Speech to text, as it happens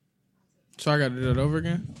So I got to do that over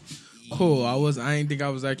again? Cool. I ain't think I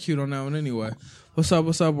was that cute on that one anyway. What's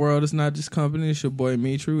up, world? It's Not Juss Company. It's your boy,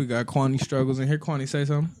 Mitri. We got Kwani Struggles in here. Kwani, say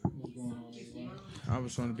something. I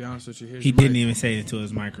was trying to be honest with you. He didn't even say it to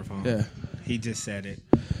his microphone. Yeah. He just said it.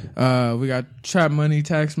 We got trap money,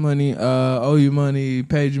 tax money, OU money,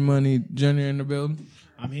 page money, Junior in the building.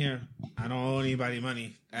 I'm here. I don't owe anybody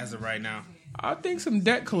money as of right now. I think some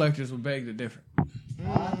debt collectors would beg to differ.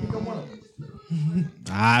 I think I'm one of them.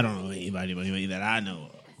 I don't owe anybody money that I know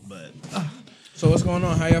of, but... So what's going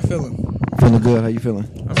on? How y'all feeling? Feeling good. How you feeling?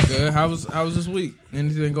 I'm good. How was this week?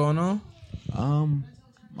 Anything going on?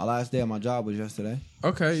 My last day of my job was yesterday.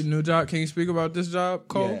 Okay, new job. Can you speak about this job,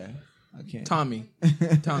 Cole? Yeah, I can. Tommy,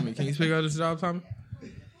 can you speak about this job, Tommy?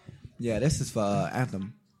 Yeah, this is for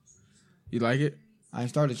Anthem. You like it? I ain't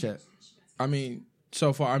started yet. I mean,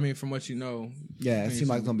 so far, from what you know. Yeah, it seems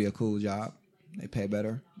like it's going to be a cool job. They pay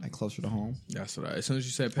better. They closer to home. That's what as soon as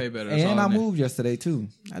you said pay better. And I moved yesterday, too.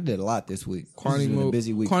 I did a lot this week. Kwani moved. A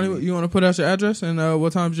busy week. Kwani, you want to put out your address and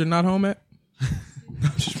what times you're not home at?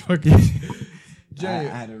 I'm just fucking... I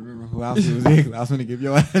had to remember who else it was in. I was going to give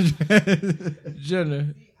your address.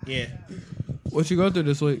 Junior. Yeah. What you go through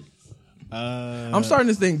this week? I'm starting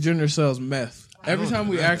to think Junior sells meth. Every time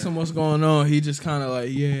we ask him what's going on, he just kind of like,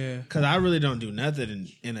 yeah. Because I really don't do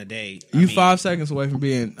nothing in a day. You 5 seconds away from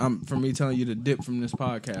me telling you to dip from this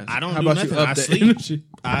podcast. I don't How do about nothing. You up I the sleep. energy?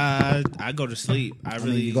 I go to sleep.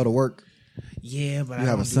 You go to work. Yeah, but you I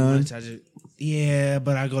have don't a son. do much. Yeah,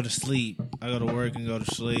 but I go to sleep. I go to work and go to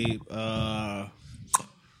sleep.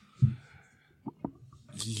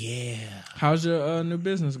 Yeah. How's your new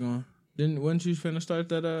business going? Wasn't you finna start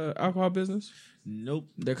that alcohol business? Nope.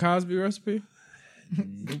 The Cosby recipe?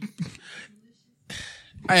 Nope.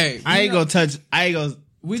 Hey, I ain't gonna touch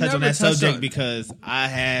on that subject on because I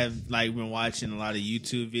have been watching a lot of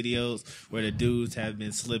YouTube videos where the dudes have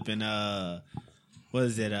been slipping what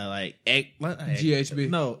is it GHB.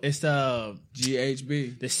 No, it's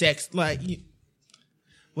GHB. the sex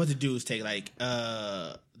what the dudes take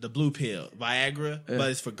the blue pill Viagra,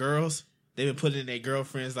 but it's for girls. They've been putting in their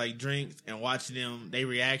girlfriends drinks and watching them their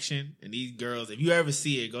reaction. And these girls, if you ever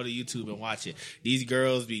see it, go to YouTube and watch it. These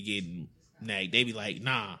girls be getting nagged. They be like,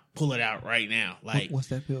 "Nah, pull it out right now." What's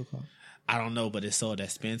that pill called? I don't know, but it's sold at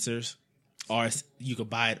Spencer's, or you could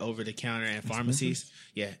buy it over the counter at pharmacies. Spencer's?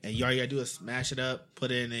 Yeah, and all you gotta do is smash it up,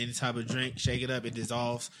 put it in any type of drink, shake it up, it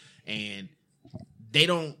dissolves, and they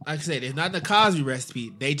don't. Like I said, it's not the Cosby recipe.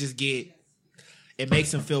 They just it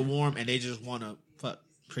makes them feel warm, and they just want to fuck.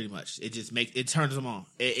 Pretty much, it turns them on.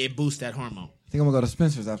 It boosts that hormone. I think I'm gonna go to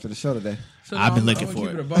Spencer's after the show today. So I've been looking for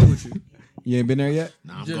keep it. A buck with you. You ain't been there yet?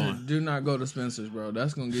 No, I'm Junior, going. do not go to Spencer's, bro.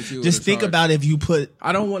 That's gonna get you. Just think about if you put.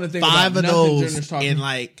 I don't want to think 5 about of those in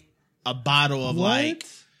a bottle of what?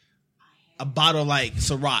 a bottle of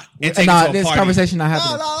Ciroc. No, this conversation not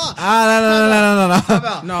happening.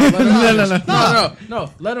 No.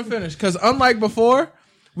 Let him finish. Because unlike before,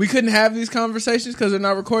 we couldn't have these conversations because they're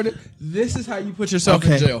not recorded. This is how you put yourself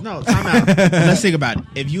in jail. No, time out. Let's think about it.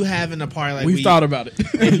 If you having a party we've thought about it.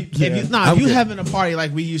 If you having a party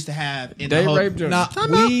like we used to have in the rape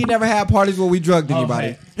we never had parties where we drugged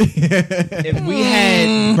anybody. If we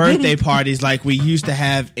had birthday parties like we used to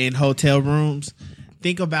have in hotel rooms,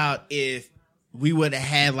 think about if we would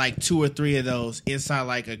have had 2 or 3 of those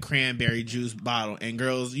inside a cranberry juice bottle, and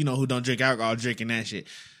girls, who don't drink alcohol, drinking that shit.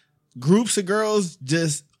 Groups of girls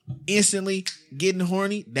just instantly getting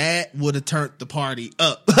horny, that would have turned the party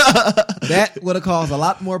up. That would have caused a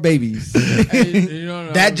lot more babies.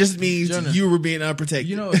 That just means Jenna, you were being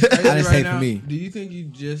unprotected. It's crazy I didn't say now, for me. Do you think you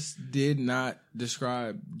just did not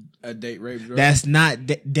describe a date rape drug? That's not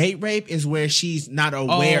date rape. Is where she's not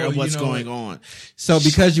aware of what's going on. So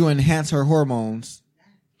because you enhance her hormones,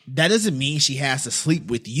 that doesn't mean she has to sleep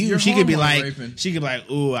with you. You're She could be hormone like, raping.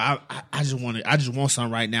 "Ooh, I just want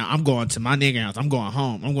something right now. I'm going to my nigga house. I'm going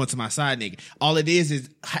home. I'm going to my side nigga." All it is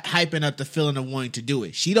hyping up the feeling of wanting to do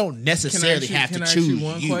it. She don't necessarily have to choose. Can I ask you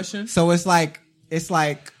one question? so it's like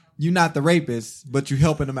you're not the rapist, but you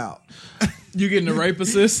helping them out. You getting a rape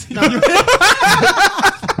assist? Remember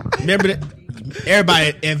that.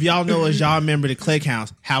 Everybody, if y'all know us, y'all remember the Click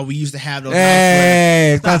House, how we used to have those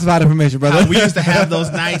Hey, classified information, brother. how we used to have those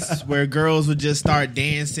nights where girls would just start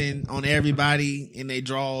dancing on everybody in their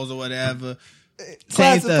drawers or whatever.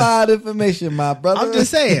 Classified information, my brother. I'm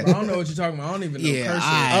just saying. I don't know what you're talking about. I don't even know. Yeah,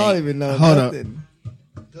 I don't even know Hold nothing.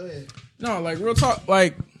 Go ahead. No, real talk.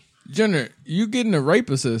 Junior, you getting a rape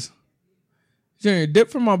assist? Junior,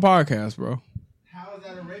 dip from my podcast, bro. How is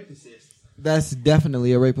that a rape assist? That's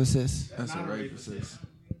definitely a rape assist. That's a rape assist.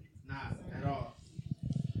 Not at all.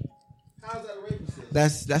 How is that a rape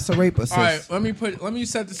assist? That's a rape assist. All right, let me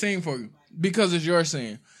set the scene for you. because it's your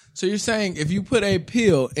scene. So you're saying if you put a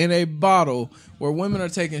pill in a bottle where women are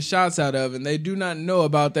taking shots out of and they do not know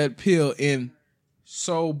about that pill in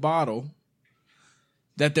so bottle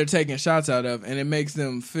that they're taking shots out of and it makes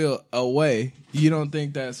them feel away, you don't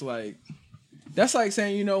think that's like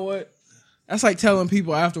saying, you know what? That's like telling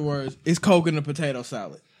people afterwards it's Coke in a potato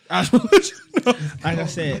salad. Like I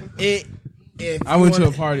said, I went to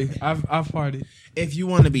a party. I've partied. If you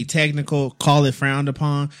want to be technical, call it frowned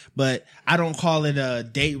upon, but I don't call it a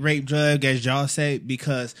date rape drug, as y'all say,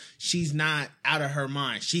 because she's not out of her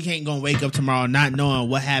mind. She can't go wake up tomorrow not knowing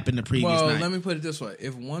what happened the previous night. Well, let me put it this way.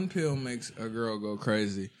 If one pill makes a girl go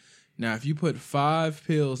crazy, now if you put 5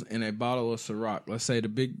 pills in a bottle of Ciroc, let's say the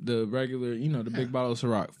big bottle of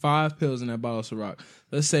Ciroc, 5 pills in that bottle of Ciroc.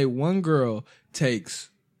 Let's say one girl takes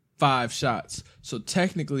 5 shots. So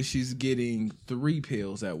technically she's getting 3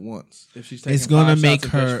 pills at once. If she's taking it's gonna 5 make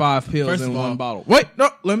shots, her there's 5 pills in one bottle. Wait,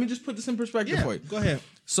 no, let me just put this in perspective for you. Go ahead.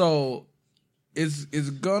 So it's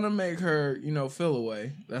gonna make her, feel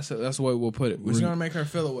away. That's the way we'll put it. It's gonna make her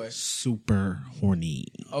feel away. Super horny.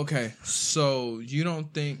 Okay, so you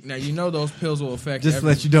don't think now those pills will affect Just to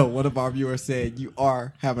let you know, one of our viewers said you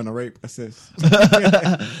are having a rape assist.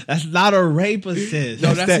 That's not a rape assist.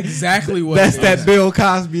 No, that's exactly what That's it that is. Bill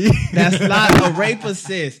Cosby. That's not a rape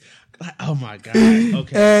assist. Oh my god.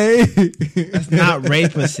 Okay. Hey. That's not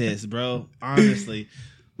rape assist, bro. Honestly.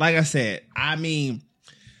 Like I said, I mean,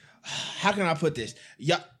 how can I put this?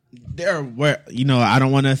 Yeah, I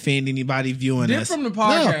don't want to offend anybody viewing Get us. from the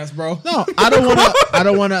podcast, bro. No, I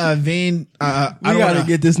don't want to offend. We gotta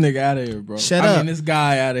get this nigga out of here, bro. Shut up. This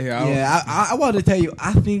guy out of here. I want to tell you,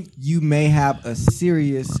 I think you may have a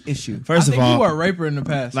serious issue. First I of think all, you were a raper in the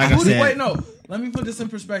past. Like I said. Wait, no. Let me put this in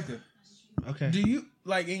perspective. okay. Do you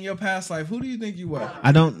in your past life? Who do you think you were?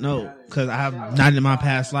 I don't know because I have not in my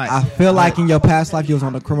past life. I feel like in your past life you was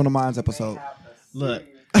on the Criminal Minds episode. Look,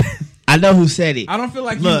 I know who said it. I don't feel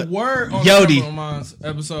like Look, you were on Yodi. the Criminal Minds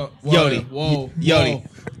episode. Whoa.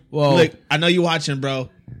 Look, I know you watching, bro.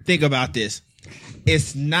 Think about this.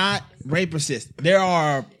 It's not rape assist. There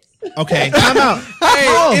are. Okay, time out.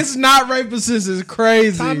 Hey, it's not rape assist. It's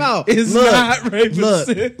crazy. Time out. It's not rape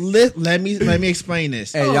assist. Let me explain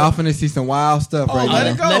this. Hey, y'all finna see some wild stuff right let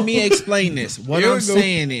now. it go. Let me explain this. What Here I'm we go.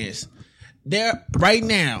 saying is, there right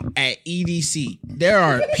now at EDC, there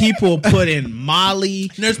are people putting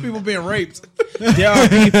Molly. There's people being raped. There are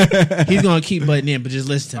people. He's gonna keep butting in, but just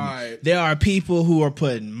listen to me. All right. There are people who are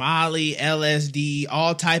putting Molly, LSD,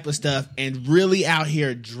 all type of stuff, and really out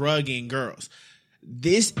here drugging girls.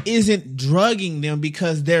 This isn't drugging them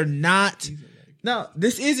because they're not. No,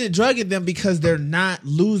 this isn't drugging them because they're not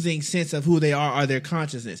losing sense of who they are or their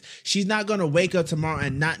consciousness. She's not going to wake up tomorrow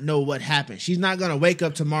and not know what happened. She's not going to wake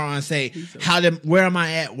up tomorrow and say, where am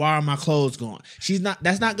I at? Why are my clothes going?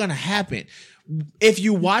 That's not going to happen. If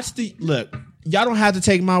you watch look, y'all don't have to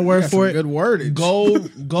take my word for it. Good wordage.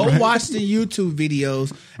 Go watch the YouTube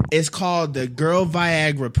videos. It's called the Girl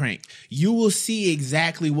Viagra Prank. You will see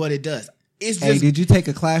exactly what it does. It's just, Hey, did you take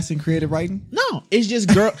a class in creative writing? no, it's just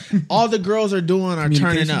all the girls are doing are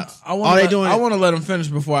turning up. I All they doing, want to let him finish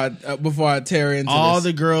before I tear into all this.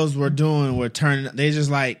 the girls were doing were turning up. They just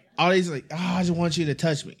like all these like, I just want you to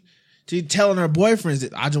touch me. She's telling her boyfriends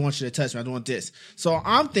that I just want you to touch me. I don't want this. So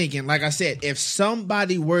I'm thinking, like I said, if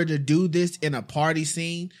somebody were to do this in a party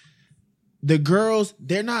scene, the girls,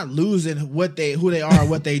 they're not losing who they are,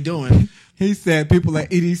 what they doing. He said people at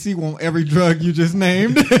EDC want every drug you just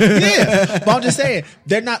named. Yeah, but I'm just saying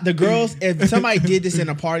they're not the girls. If somebody did this in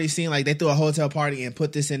a party scene, like they threw a hotel party and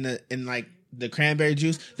put this in like the cranberry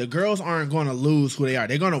juice, the girls aren't going to lose who they are.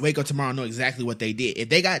 They're going to wake up tomorrow and know exactly what they did. If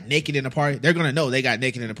they got naked in a party, they're going to know they got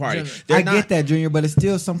naked in a party. I get that, Junior, but it's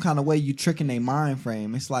still some kind of way you tricking their mind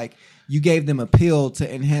frame. It's like you gave them a pill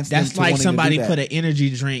to enhance them. That's like somebody to do put that. an energy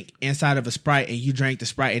drink inside of a Sprite and you drank the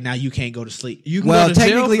Sprite and now you can't go to sleep. You can Well, go to jail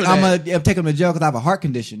technically, for I'm that. gonna take them to jail because I have a heart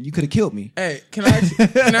condition. You could have killed me. Hey, can I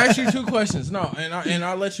ask you 2 questions? No, and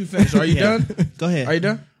I'll let you finish. Are you done? Go ahead. Are you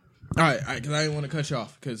done? All right, because I didn't want to cut you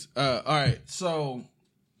off. Because all right, so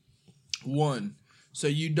 1, so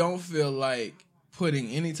you don't feel like putting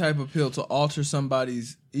any type of pill to alter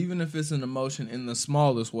somebody's, even if it's an emotion in the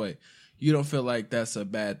smallest way, you don't feel like that's a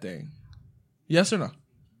bad thing. Yes or no?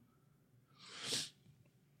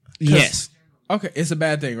 Yes. Okay, it's a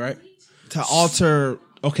bad thing, right? To alter.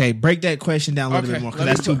 Okay, break that question down a little bit more because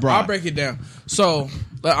that's too broad. I'll break it down. So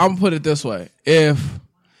I'm gonna put it this way: if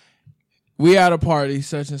we at a party,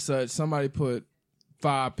 such and such, somebody put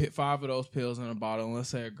 5 of those pills in a bottle, and let's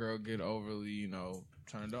say a girl get overly,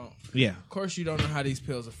 turned on. Yeah. Of course, you don't know how these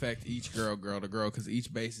pills affect each girl to girl, because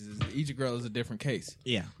each girl is a different case.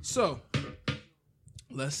 Yeah. So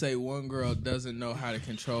let's say one girl doesn't know how to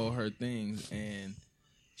control her things and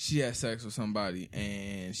she has sex with somebody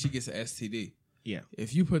and she gets an STD. Yeah.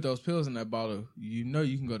 If you put those pills in that bottle, you know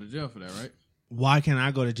you can go to jail for that, right? Why can't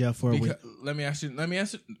I go to jail for it? Let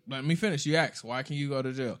me finish. You ask, why can you go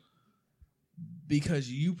to jail?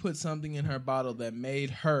 Because you put something in her bottle that made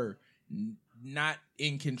her not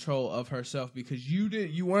in control of herself because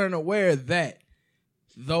you weren't aware that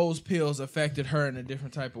those pills affected her in a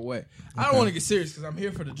different type of way. Okay. I don't want to get serious because I'm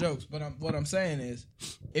here for the jokes, but what I'm saying is,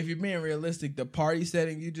 if you're being realistic, the party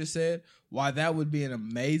setting you just said, why that would be an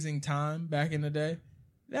amazing time back in the day,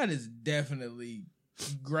 that is definitely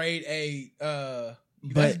grade A.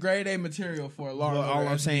 That's grade A material for a long. All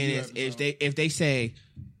I'm saying is, if they say.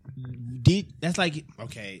 That's like,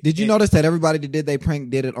 okay. Did you notice that everybody that did they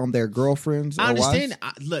prank did it on their girlfriends? I understand.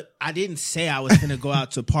 Look, I didn't say I was going to go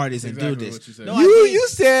out to parties and do this. You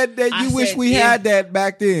said that you wish we had that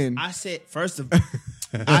back then. I said, first of all,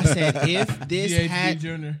 I said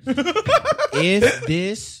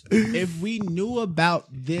if we knew about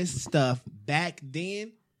this stuff back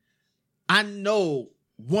then, I know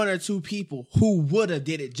one or two people who would have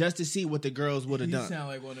did it just to see what the girls would have done. You sound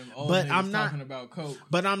like one of them old niggas talking about coke.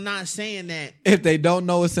 But I'm not saying that. If they don't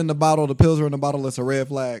know it's in the bottle, the pills are in the bottle, it's a red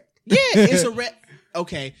flag. Yeah, it's a red.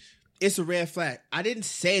 Okay, it's a red flag. I didn't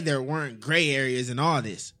say there weren't gray areas in all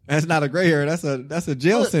this. That's not a gray area. That's a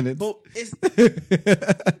jail sentence. But it's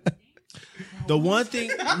the one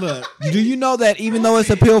thing. Look, do you know that even though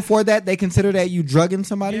it's a pill for that, they consider that you drugging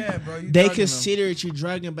somebody? Yeah, bro. They consider it you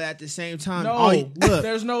drugging, but at the same time, look,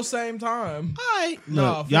 there's no same time. All right,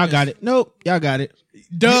 look, y'all got it. Nope, y'all got it.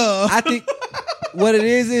 Duh. I think what it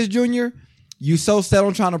is Junior. You so set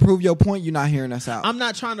on trying to prove your point, you're not hearing us out. I'm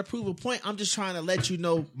not trying to prove a point. I'm just trying to let you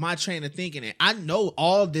know my train of thinking. And I know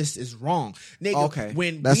all this is wrong. Nigga,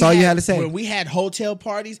 okay. That's all you had to say. When we had hotel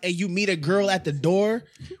parties and you meet a girl at the door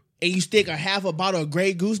and you stick a half a bottle of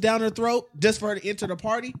Grey Goose down her throat just for her to enter the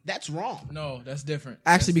party, that's wrong. No, that's different.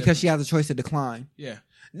 Actually, because she has a choice to decline. Yeah.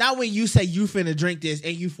 Not when you say you finna drink this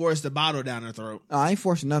and you force the bottle down her throat. I ain't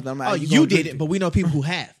forcing nothing. You did it, but we know people who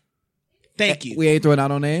have. Thank you. We ain't throwing out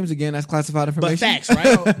no names. Again, that's classified information. But facts,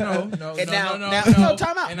 right? No.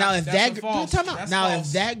 Time out. Now, if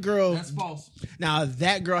that girl, that's false. Now, if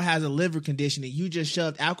that girl has a liver condition and you just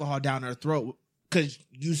shoved alcohol down her throat because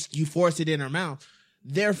you forced it in her mouth,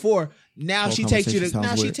 therefore, now she takes you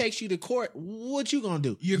to court. What you gonna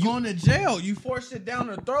do? You're going to jail. You forced it down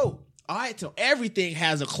her throat. All right, so everything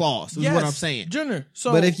has a clause. Is what I'm saying, Junior.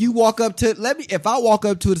 So, but if you walk up to if I walk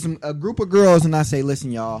up to a group of girls and I say,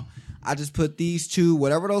 "Listen, y'all, I just put these two,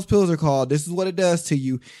 whatever those pills are called, this is what it does to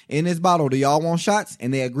you in this bottle. Do y'all want shots?"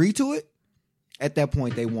 And they agree to it. At that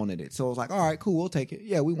point, they wanted it. So it was like, all right, cool, we'll take it.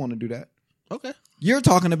 Yeah, we want to do that. Okay. You're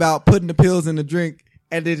talking about putting the pills in the drink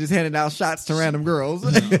and then just handing out shots to random girls.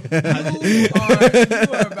 You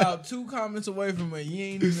are about 2 comments away from it. You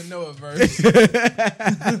ain't even know it first.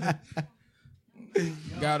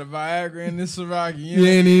 Got a Viagra in this Ciroc. You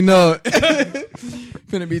ain't even know it.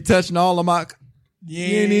 Finna be touching all of my... You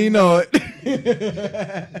ain't even know it.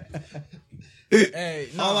 Hey,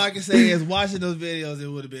 all I can say is watching those videos, it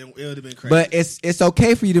would have been crazy. But it's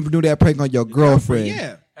okay for you to do that prank on your girlfriend.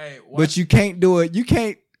 Yeah. Hey, but you can't do it. You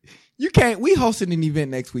can't. We hosting an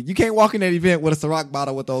event next week. You can't walk in that event with a Ciroc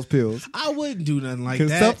bottle with those pills. I wouldn't do nothing like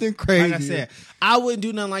that. Something crazy. Like I said, I wouldn't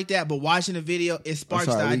do nothing like that. But watching the video, it sparks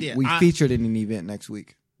the idea. We featured in an event next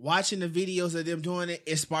week. Watching the videos of them doing it,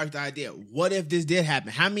 it sparked the idea. What if this did happen?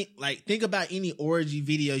 How many? Think about any orgy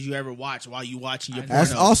videos you ever watch while you watching your porno.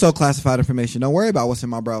 That's also classified information. Don't worry about what's in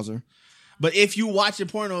my browser. But if you watching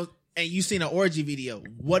porno and you seen an orgy video,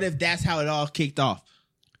 what if that's how it all kicked off?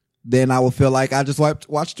 Then I will feel like I just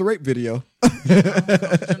watched the rape video. I'm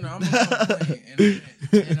gonna complain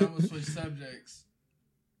and I'm gonna switch subjects,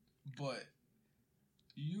 but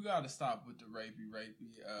you gotta stop with the rapey.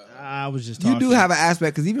 I was just talking. You do have an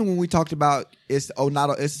aspect because even when we talked about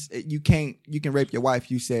you can rape your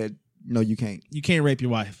wife. You said no, you can't. You can't rape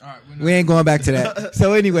your wife. All right, we ain't going back to that.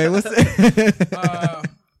 So anyway,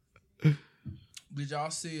 did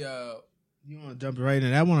y'all see? You want to jump right into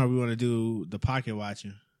that one, or we want to do the pocket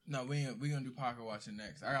watching? No, we gonna do pocket watching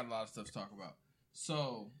next. I got a lot of stuff to talk about.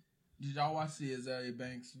 So, did y'all watch the Azalea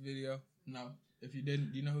Banks video? No. If you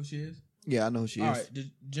didn't, do you know who she is? Yeah, I know who she is. All right,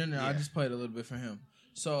 Junior, I just played a little bit for him.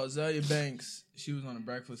 So Azalea Banks, she was on the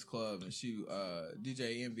Breakfast Club, and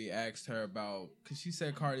DJ Envy asked her about, because she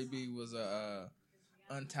said Cardi B was a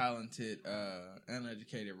untalented,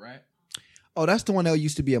 uneducated rat. Oh, that's the one that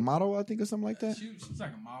used to be a model, I think, or something like that. She was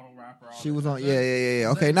like a model rapper. She was on,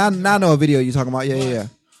 yeah. Okay, now I know a video you're talking about. Yeah.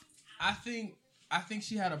 I think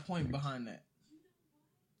she had a point behind that.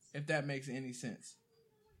 If that makes any sense.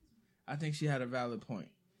 I think she had a valid point.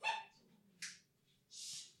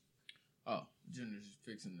 Oh, Jenner's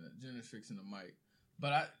fixing the mic.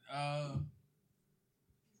 But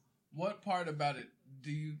what part about it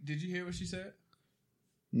did you hear what she said?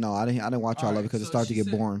 No, I didn't watch all of it because it started to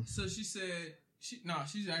get boring. So she said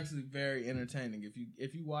she's actually very entertaining.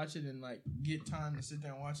 If you watch it and like get time to sit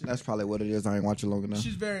there and watch it. That's probably what it is. I ain't watching long enough.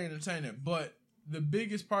 She's very entertaining. But the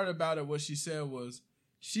biggest part about it, what she said was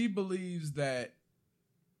she believes that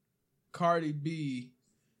Cardi B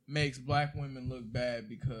makes black women look bad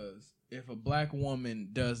because if a black woman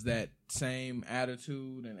does that same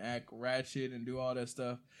attitude and act ratchet and do all that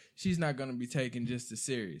stuff, she's not going to be taken just as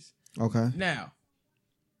serious. Okay. Now,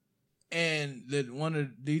 and one of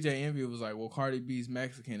the DJ Envy was like, well, Cardi B's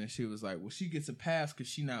Mexican. And she was like, well, she gets a pass because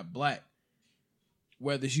she's not black.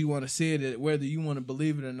 Whether you want to see it, whether you want to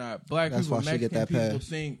believe it or not, black That's people, why she Mexican get that people pass.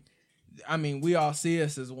 think, I mean, we all see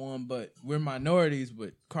us as one, but we're minorities.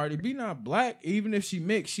 But Cardi B not black. Even if she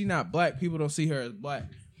mixed, she not black. People don't see her as black.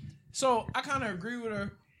 So I kind of agree with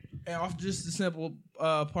her, and off just the simple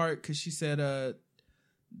part because she said,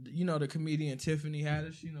 the comedian Tiffany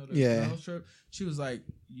Haddish, Yeah. girls trip. She was like,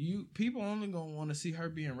 people only gonna want to see her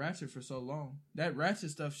being ratchet for so long. That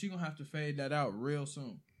ratchet stuff, she gonna have to fade that out real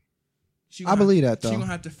soon. I believe that though. She gonna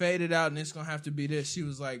have to fade it out, and it's gonna have to be this. She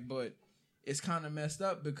was like, but it's kind of messed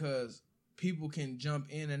up because people can jump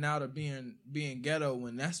in and out of being ghetto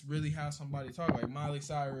when that's really how somebody talk. Like Miley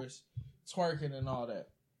Cyrus twerking and all that.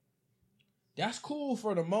 That's cool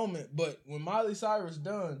for the moment, but when Miley Cyrus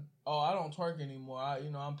done, I don't twerk anymore.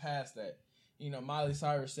 I'm past that. Miley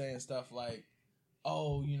Cyrus saying stuff like, I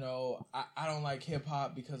don't like hip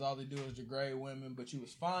hop because all they do is degrade women, but you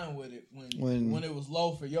was fine with it when it was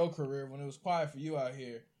low for your career, when it was quiet for you out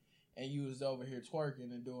here, and you was over here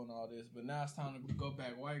twerking and doing all this. But now it's time to go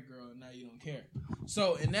back white girl, and now you don't care.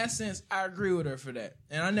 So in that sense, I agree with her for that.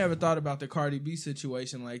 And I never thought about the Cardi B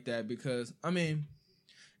situation like that because, I mean,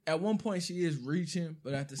 at one point she is reaching,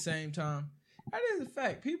 but at the same time, that is a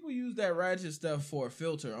fact. People use that ratchet stuff for a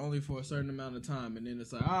filter, only for a certain amount of time, and then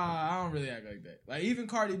it's like, I don't really act like that. Like even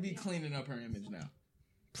Cardi B cleaning up her image now.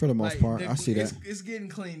 For the most part, I see that. It's getting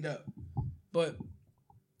cleaned up, but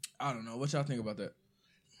I don't know. What y'all think about that?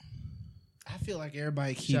 I feel like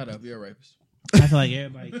everybody keep. Shut up, you're a rapist. I feel like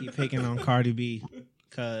everybody keep picking on Cardi B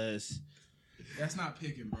because that's not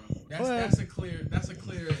picking, bro. That's a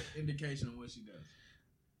clear indication of what she does.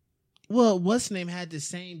 Well, what's her name had the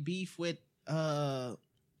same beef with the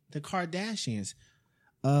Kardashians,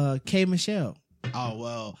 K. Michelle. Oh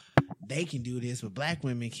well, they can do this, but black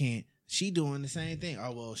women can't. She doing the same thing.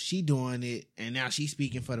 Oh well, she doing it, and now she's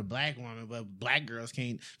speaking for the black woman, but black girls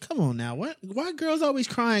can't. Come on now, why girls always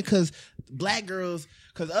crying because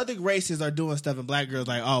other races are doing stuff, and black girls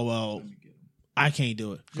like, oh well, I can't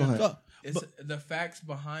do it. Go ahead. The facts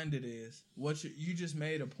behind it is what you just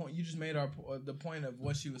made a point. You just made the point of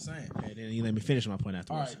what she was saying. Okay, then you let me finish my point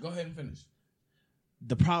afterwards. All right, go ahead and finish.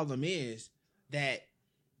 The problem is that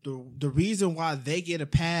the reason why they get a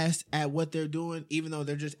pass at what they're doing, even though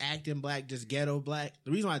they're just acting black, just ghetto black,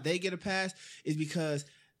 the reason why they get a pass is because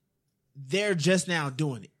they're just now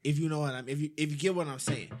doing it. If you know what if you get what I'm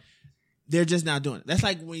saying. They're just not doing it. That's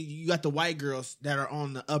like when you got the white girls that are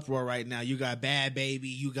on the uproar right now. You got Bad Baby,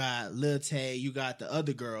 you got Lil Tay, you got the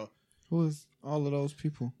other girl. Who is all of those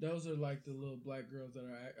people? Those are like the little black girls that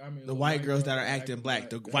are. The white girls that are acting black.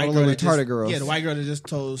 The white all girl the that retarded girls. Yeah, the white girl that just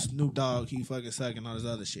told Snoop Dogg he fucking suck and all this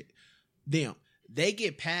other shit. They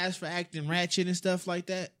get passed for acting ratchet and stuff like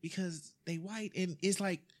that because they white, and it's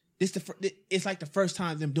like it's like the first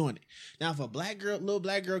time them doing it. Now, if a little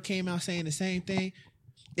black girl came out saying the same thing,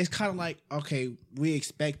 it's kind of like, okay, we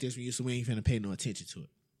expect this from you, so we ain't finna pay no attention to it.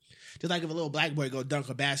 Just like if a little black boy go dunk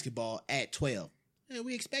a basketball at 12,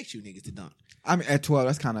 we expect you niggas to dunk. I mean, at 12,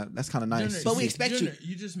 that's kind of nice. Jenner, but we expect you.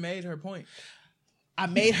 You just made her point. I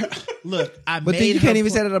made her look. But then you can't even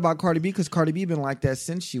say that about Cardi B because Cardi B been like that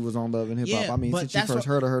since she was on Love and Hip Hop. Yeah, I mean, since you first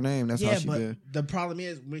heard of her name, that's how she been. The problem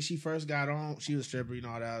is when she first got on, she was stripper,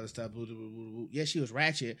 all that other stuff. Blah, blah, blah, blah. Yeah, she was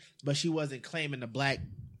ratchet, but she wasn't claiming the black.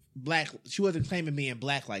 She wasn't claiming being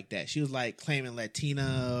black like that. She was like claiming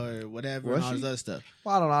Latina or whatever and all this other stuff.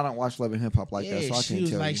 Well, I don't watch Love and Hip Hop like that, so I can't tell you.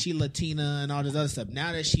 She was like she Latina and all this other stuff.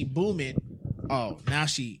 Now that she booming,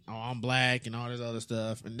 I'm black and all this other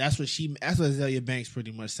stuff, and that's what Azalea Banks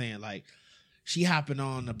pretty much saying. Like she hopping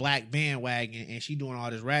on the black bandwagon and she doing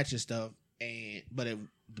all this ratchet stuff. But if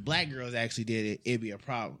the black girls actually did it, it'd be a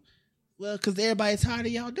problem. Well, because everybody's tired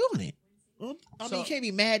of y'all doing it. Well, you can't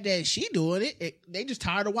be mad that she doing it. They just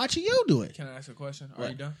tired of watching you do it. Can I ask a question? Are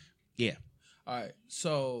you done? Yeah. All right.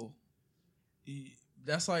 So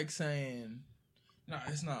that's like saying, no,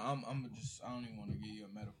 it's not. I don't even want to give you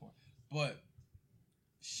a metaphor. but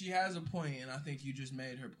she has a point, and I think you just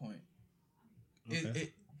made her point.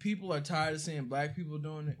 Okay. People are tired of seeing black people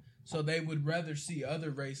doing it, so they would rather see other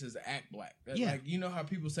races act black. Yeah. Like, you know how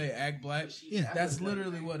people say act black? Yeah. That's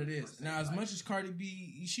literally what it is. Now, as much as Cardi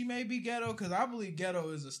B, she may be ghetto, because I believe ghetto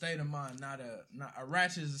is a state of mind, not a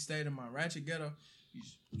ratchet is a state of mind. Ratchet ghetto,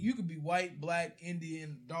 you could be white, black,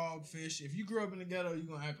 Indian, dog, fish. If you grew up in the ghetto, you're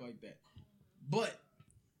going to act like that. But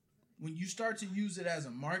when you start to use it as a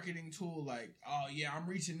marketing tool, like, oh yeah, I'm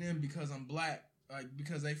reaching them because I'm black, like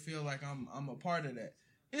because they feel like I'm a part of that.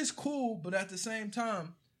 It's cool, but at the same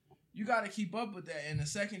time, you got to keep up with that. And the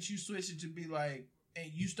second you switch it to be like, and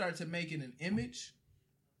you start to make it an image,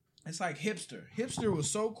 it's like hipster. Hipster was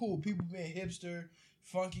so cool. People being hipster,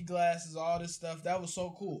 funky glasses, all this stuff. That was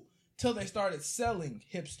so cool. Till they started selling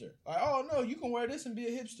hipster. Like, oh no, you can wear this and be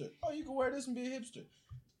a hipster. Oh, you can wear this and be a hipster.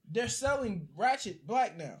 They're selling ratchet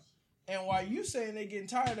black now. And while you saying they getting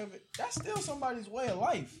tired of it, that's still somebody's way of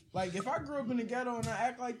life. Like, if I grew up in the ghetto and I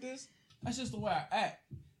act like this, that's just the way I act.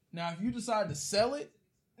 Now, if you decide to sell it,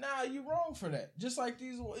 nah, you wrong for that. Just like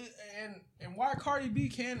these, and why Cardi B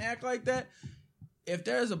can't act like that? If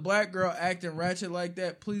there's a black girl acting ratchet like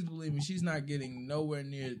that, please believe me, she's not getting nowhere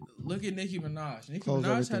near. Look at Nicki Minaj. Nicki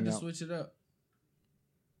Minaj had to switch it up.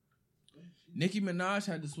 Nicki Minaj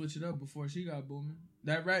had to switch it up before she got booming.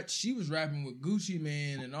 She was rapping with Gucci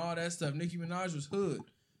Mane and all that stuff. Nicki Minaj was hood.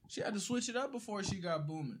 She had to switch it up before she got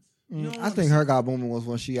booming. I think her got booming was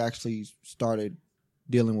when she actually started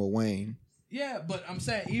dealing with Wayne. Yeah, but I'm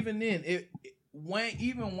saying even then,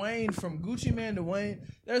 Wayne from Gucci Mane to Wayne,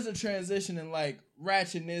 there's a transition in like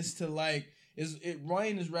ratchetness to like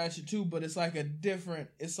Wayne is ratchet too, but it's like a different.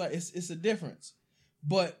 It's like it's a difference,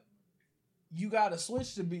 but you got to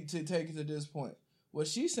switch to take it to this point. What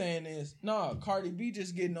she's saying is, no, Cardi B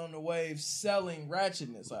just getting on the wave selling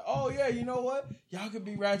ratchetness. Like, oh yeah, you know what? Y'all could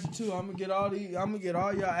be ratchet too. I'm gonna get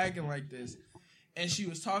all y'all acting like this. And she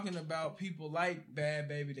was talking about people like Bad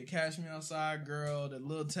Baby, the Cash Me Outside girl, the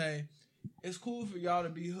Lil Tay. It's cool for y'all to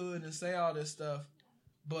be hood and say all this stuff,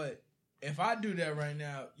 but if I do that right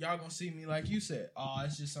now, y'all gonna see me like you said. Oh,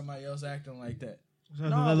 it's just somebody else acting like that.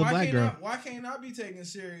 No, why can't I be taken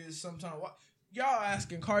serious sometimes? Y'all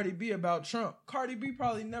asking Cardi B about Trump. Cardi B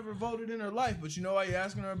probably never voted in her life, but you know why you're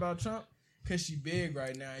asking her about Trump? Because she big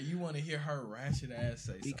right now. You want to hear her ratchet ass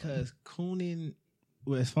say something. Because cooning,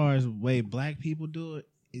 as far as the way black people do it,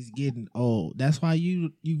 is getting old. That's why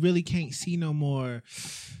you really can't see no more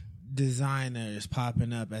designers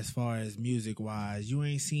popping up as far as music-wise. You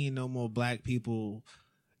ain't seeing no more black people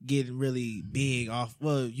getting really big off.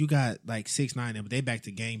 Well, you got like 6ix9ine, but they back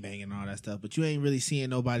to gangbang and all that stuff. But you ain't really seeing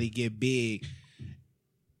nobody get big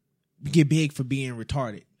for being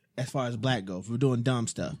retarded as far as black go, for doing dumb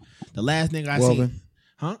stuff. The last thing I seen,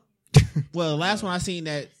 well, the last one I seen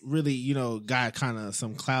that really, got kind of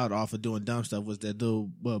some cloud off of doing dumb stuff was that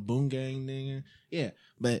dude, Boom Gang nigga. Yeah,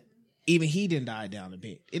 but even he didn't die down a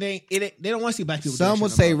bit. It ain't. They don't want to see black people. Some would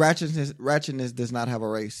say ratchetness does not have a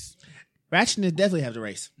race. Ratchetness definitely have the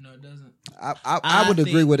race. No, it doesn't. I would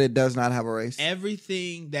agree with it does not have a race.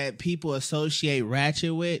 Everything that people associate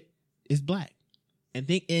ratchet with is black. And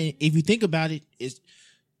if you think about it, it's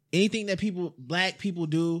anything that black people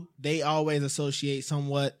do, they always associate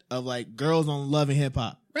somewhat of like girls on Love and Hip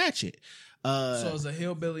Hop. Ratchet. So is a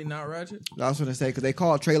hillbilly not ratchet? I was going to say, because they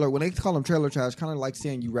call trailer, when they call them trailer trash, kind of like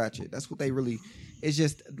saying you ratchet. That's what they really, it's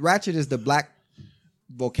just, ratchet is the black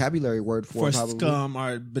vocabulary word for it, probably. Scum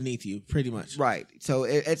or beneath you, pretty much. Right. So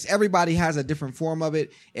it's everybody has a different form of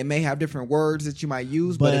it. It may have different words that you might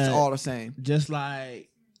use, but it's all the same. Just like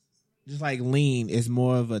lean is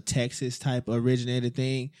more of a Texas type originated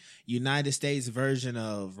thing. United States version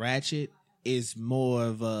of ratchet is more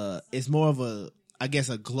of a I guess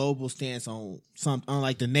a global stance on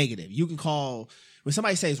like the negative. You can call when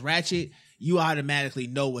somebody says ratchet, you automatically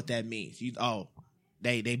know what that means.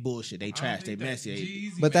 They bullshit, they trash, they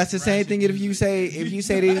messy. But that's the same thing if you say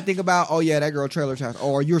anything about, oh yeah, that girl trailer trash,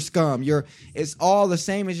 or you're scum, it's all the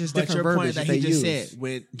same. It's just different verbiage that they use. Said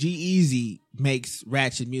when G-Eazy makes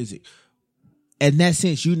ratchet music, in that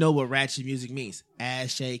sense, you know what ratchet music means: ass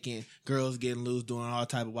shaking, girls getting loose, doing all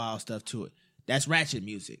type of wild stuff to it. That's ratchet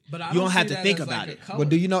music. But you don't have to think about it. But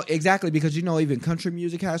do you know exactly? Because even country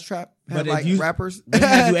music has trap. But like rappers. When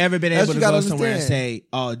have you ever been able to go somewhere and say,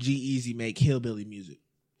 "Oh, G-Eazy make hillbilly music"?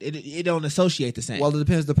 It don't associate the same. Well, it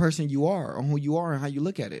depends the person you are, on who you are, and how you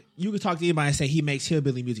look at it. You can talk to anybody and say he makes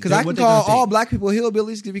hillbilly music. Because I can call all black people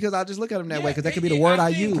hillbillies because I just look at them that way. Because that could be the word I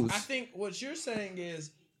use. I think what you're saying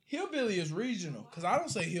is hillbilly is regional. Because I don't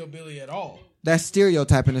say hillbilly at all. That's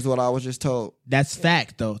stereotyping is what I was just told. That's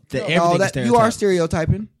fact, though. You are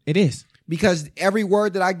stereotyping. It is. because every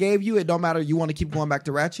word that I gave you, it don't matter. You want to keep going back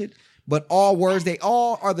to ratchet, but all words, they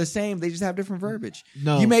all are the same. They just have different verbiage.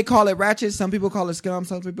 No. You may call it ratchet. Some people call it scum.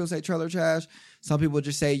 Some people say trailer trash. Some people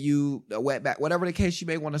just say you a wetback. Whatever the case you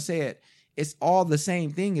may want to say it. It's all the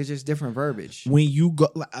same thing. It's just different verbiage. When you go,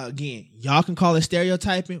 again, y'all can call it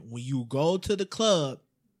stereotyping. When you go to the club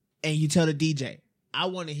and you tell the DJ, I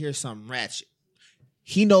want to hear something ratchet.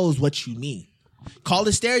 He knows what you mean. Call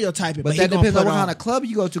it stereotyping, But that depends on what kind of club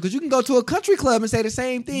you go to. Because you can go to a country club and say the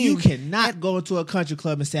same thing. You cannot go into a country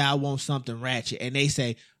club and say, I want something ratchet. And they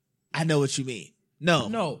say, I know what you mean. No.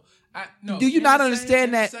 No. Do you not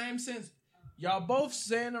understand that? In the same sense, y'all both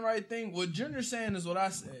saying the right thing. What Junior's saying is what I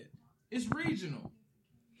said. It's regional.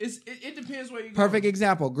 It depends where you go. Perfect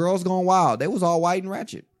example. Girls Gone Wild. They was all white and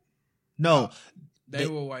ratchet. No. They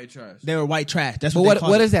were white trash. They were white trash. That's But what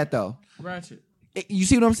what is that though? Ratchet. You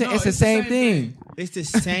see what I'm saying? No, it's the same thing. It's the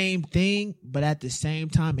same thing, but at the same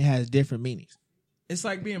time, it has different meanings. It's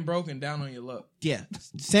like being broken down on your luck. Yeah.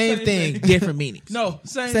 Same thing, different meanings. No,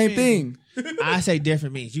 same thing. I say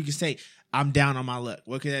different meanings. You can say, I'm down on my luck.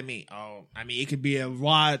 What could that mean? Oh, I mean, it could be a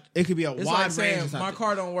wide It's wide like range. saying Of something. my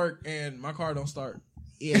car don't work and my car don't start.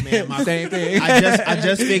 Yeah, man. Same thing. I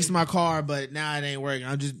just fixed my car, but now it ain't working.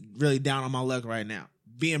 I'm just really down on my luck right now.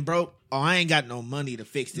 Being broke, I ain't got no money to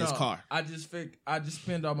fix this car. I just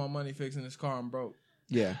spend all my money fixing this car. I'm broke.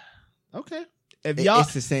 Yeah. Okay. If y'all,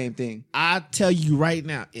 It's the same thing. I tell you right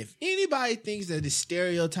now, if anybody thinks that it's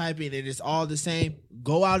stereotyping and it's all the same,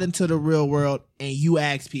 go out into the real world and you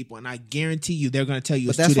ask people, and I guarantee you they're going to tell you.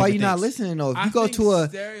 But it's that's two why different you're not things. listening though. If I you go think to a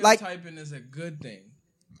stereotyping is a good thing.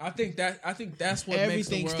 I think that's what Everything makes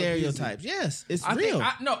the world stereotypes. easy. Yes, it's I real.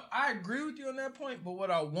 I agree with you on that point, but what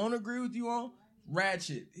I won't agree with you on,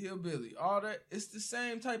 ratchet, hillbilly, all that, it's the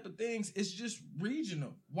same type of things. It's just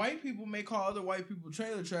regional. White people may call other white people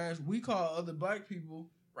trailer trash. We call other black people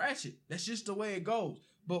ratchet. That's just the way it goes.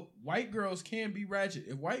 But white girls can be ratchet.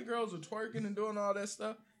 If white girls are twerking and doing all that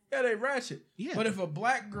stuff, yeah, they ratchet. Yeah. But if a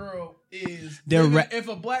black girl is if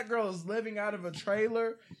a black girl is living out of a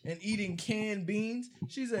trailer and eating canned beans,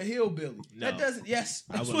 she's a hillbilly. No. That doesn't. Yes,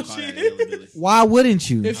 I that's wouldn't what call she that hillbilly. is. Why wouldn't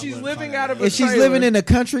you? If she's wouldn't living call that out of a If she's trailer, living in the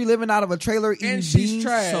country, living out of a trailer, eating and she's beans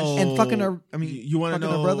trash. and fucking her, I mean, you want to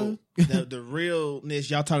fucking know her brother? the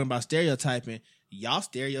realness? Y'all talking about stereotyping? Y'all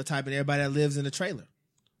stereotyping everybody that lives in a trailer.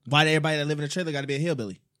 Why everybody that live in a trailer got to be a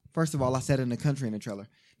hillbilly? First of all, I said in the country in a trailer.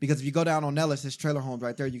 Because if you go down on Nellis, there's trailer homes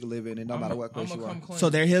right there you can live in, and no matter what place you are. So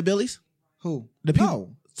they're hillbillies. Who? The people.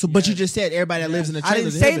 No. So, but you just said everybody that lives in a I trailer.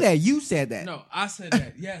 didn't say that. You said that. No, I said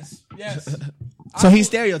that. Yes. So he's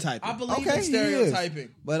stereotyping. I believe Okay, in he is. stereotyping.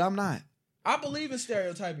 But I'm not. I believe in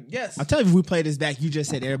stereotyping. Yes. I'll tell you if we play this back, you just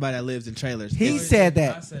said everybody that lives in trailers. He said I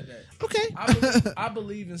that. said that. Okay. I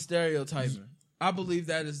believe in stereotyping. I believe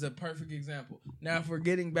that is the perfect example. Now, if we're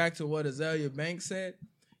getting back to what Azalea Banks said,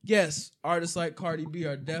 yes, artists like Cardi B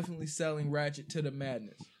are definitely selling ratchet to the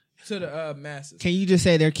madness, to the masses. Can you just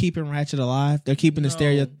say they're keeping ratchet alive? They're keeping the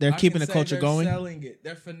stereo. They're I keeping can the say culture they're going. Selling it.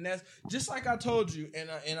 They're finesse. Just like I told you,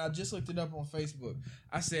 and I just looked it up on Facebook.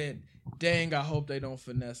 I said, "Dang, I hope they don't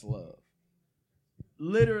finesse love."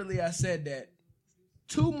 Literally, I said that.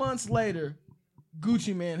 2 months later,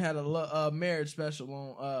 Gucci Mane had a marriage special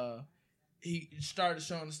on. He started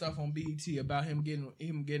showing the stuff on BET about him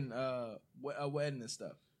getting a wedding and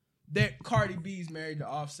stuff. That Cardi B's married to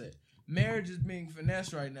Offset. Marriage is being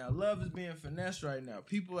finessed right now. Love is being finessed right now.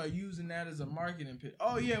 People are using that as a marketing pitch.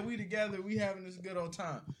 Oh yeah, we together, we having this good old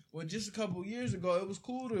time. Well, just a couple years ago, it was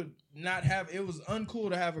cool to not have. It was uncool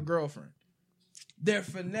to have a girlfriend. They're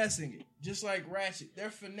finessing it, just like Ratchet. They're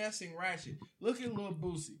finessing Ratchet. Look at Lil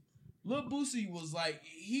Boosie. Lil Boosie was like,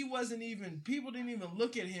 he wasn't even, people didn't even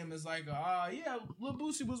look at him as like, yeah, Lil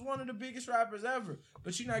Boosie was one of the biggest rappers ever.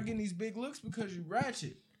 But you're not getting these big looks because you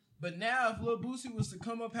Ratchet. But now, if Lil Boosie was to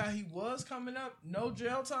come up how he was coming up, no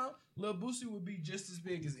jail time, Lil Boosie would be just as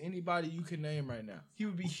big as anybody you can name right now. He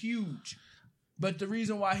would be huge. But the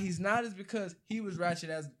reason why he's not is because he was ratchet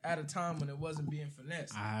at a time when it wasn't being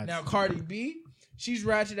finessed. Now, Cardi B, she's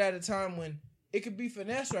ratchet at a time when it could be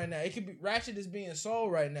finessed right now. It could be ratchet is being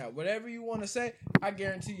sold right now. Whatever you want to say, I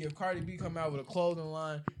guarantee you, if Cardi B come out with a clothing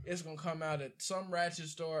line, it's gonna come out at some ratchet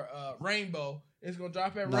store, Rainbow. It's gonna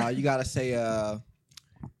drop at Rainbow. Nah, you gotta say, I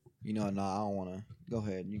don't want to. Go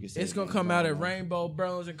ahead. You can say it's going to come out at Rainbow,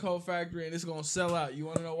 Burlington Coat Factory, and it's going to sell out. You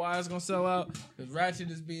want to know why it's going to sell out? Because Ratchet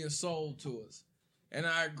is being sold to us. And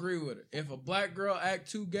I agree with it. If a black girl act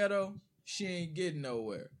too ghetto, she ain't getting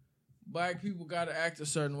nowhere. Black people got to act a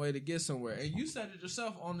certain way to get somewhere. And you said it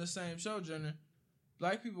yourself on the same show, Jenner.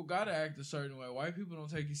 Black people got to act a certain way. White people don't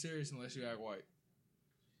take you serious unless you act white.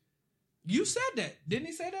 You said that. Didn't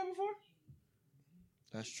he say that before?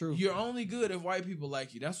 That's true. You're only good if white people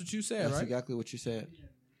like you. That's what you said, That's right? exactly what you said.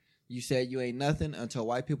 You said you ain't nothing until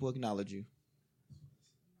white people acknowledge you.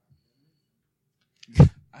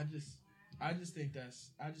 I just think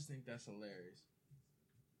that's hilarious.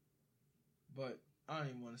 But I don't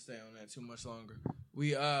even want to stay on that too much longer.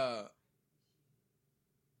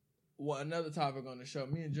 Another topic on the show.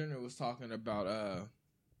 Me and Junior was talking about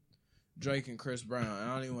Drake and Chris Brown.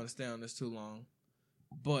 I don't even want to stay on this too long.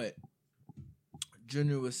 But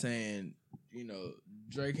Junior was saying, you know,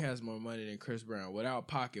 Drake has more money than Chris Brown without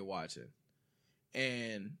pocket watching.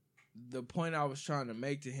 And the point I was trying to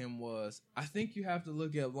make to him was, I think you have to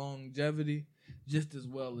look at longevity just as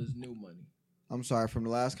well as new money. I'm sorry. From the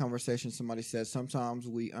last conversation, somebody said sometimes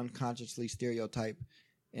we unconsciously stereotype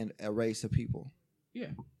and a race of people.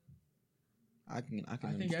 Yeah. I think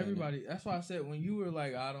everybody. That's why I said when you were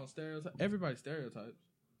like, I don't stereotype. Everybody stereotypes.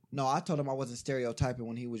 No, I told him I wasn't stereotyping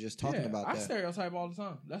when he was just talking about that. I stereotype all the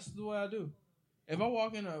time. That's the way I do. If I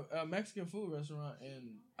walk in a Mexican food restaurant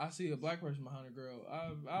and I see a black person behind a girl,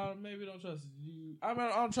 I maybe don't trust you. I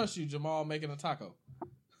don't trust you, Jamal, making a taco.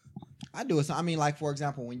 I do it. I mean, like, for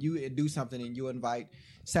example, when you do something and you invite,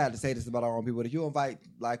 sad to say this about our own people, but if you invite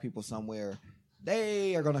black people somewhere,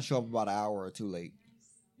 they are going to show up about an hour or two late.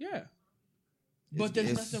 Yeah. But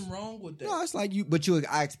there's nothing wrong with that. No, it's like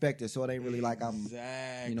I expect it, so it ain't really like I'm.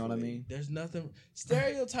 Exactly. You know what I mean? There's nothing.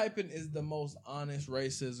 Stereotyping is the most honest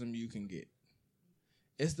racism you can get.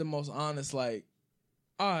 It's the most honest, like,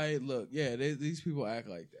 all right, look, yeah, these people act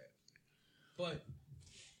like that. But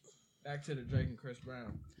back to the Drake and Chris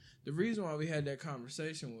Brown. The reason why we had that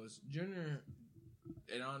conversation was Junior,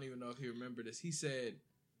 and I don't even know if he remembered this, he said,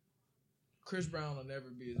 Chris Brown will never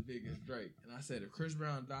be as big as Drake. And I said, if Chris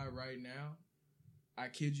Brown died right now, I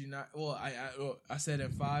kid you not. Well, I said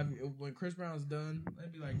when Chris Brown's done,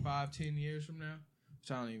 maybe like 5-10 years from now,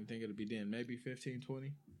 which I don't even think it'll be then, maybe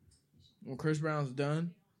 15-20. When Chris Brown's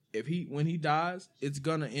done, when he dies, it's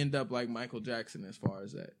gonna end up like Michael Jackson as far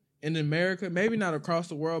as that. In America, maybe not across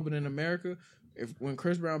the world, but in America, when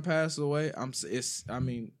Chris Brown passes away,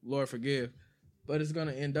 Lord forgive, but it's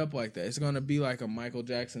gonna end up like that. It's gonna be like a Michael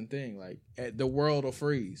Jackson thing. Like the world will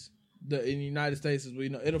freeze. In the United States, as we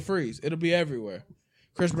know, it'll freeze. It'll be everywhere.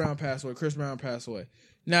 Chris Brown passed away. Chris Brown passed away.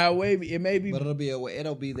 Now it may be, but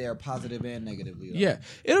it'll be there positive and negatively. Though. Yeah,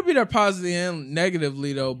 it'll be there positive and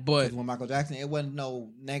negatively though. But when Michael Jackson, it wasn't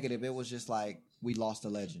no negative. It was just like we lost a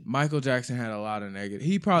legend. Michael Jackson had a lot of negative.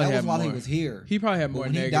 He probably had more. While he was here. He probably had more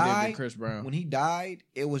negative than Chris Brown. When he died,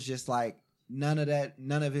 it was just like none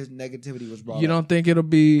of his negativity was brought up. You don't think it'll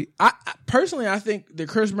be? I personally, I think the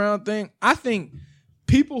Chris Brown thing. I think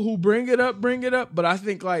people who bring it up, but I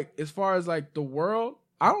think like as far as like the world.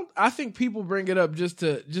 I think people bring it up just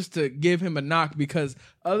to give him a knock because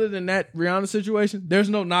other than that Rihanna situation,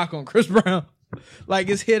 there's no knock on Chris Brown. Like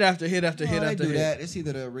it's hit after hit after hit after hit. That. It's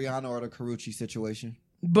either the Rihanna or the Karrueche situation.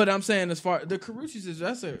 But I'm saying as far the Karrueche situation,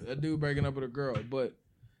 that's a dude breaking up with a girl. But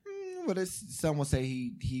some will say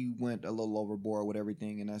he went a little overboard with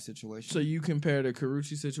everything in that situation. So you compare the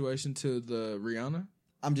Karrueche situation to the Rihanna?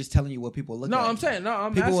 I'm just telling you what people look at. I'm saying,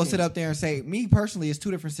 people will sit up there and say, me personally, it's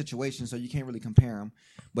two different situations, so you can't really compare them.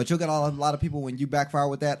 But you'll get a lot of people when you backfire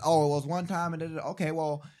with that. Oh, it was one time, and then, okay,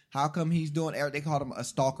 well, how come he's doing? They called him a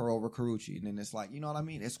stalker over Karrueche, and then it's like, you know what I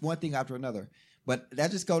mean? It's one thing after another. But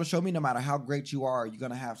that just goes to show me, no matter how great you are, you're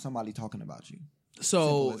gonna have somebody talking about you.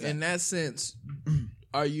 So in that sense,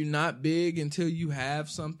 are you not big until you have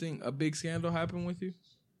a big scandal happen with you?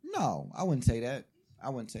 No, I wouldn't say that.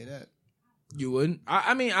 You wouldn't?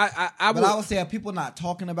 I mean, I would. But I would say if people not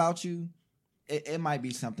talking about you, it might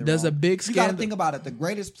be something There's wrong. A big scandal. You got to think about it. The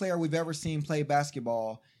greatest player we've ever seen play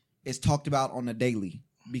basketball is talked about on the daily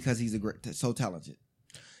because he's so talented.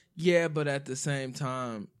 Yeah, but at the same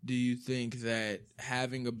time, do you think that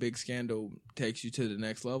having a big scandal takes you to the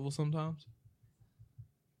next level sometimes?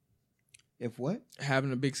 If what?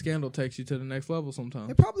 Having a big scandal takes you to the next level sometimes.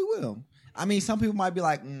 It probably will. I mean, some people might be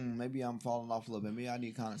like, maybe I'm falling off a little bit. Maybe I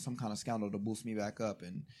need some kind of scandal to boost me back up.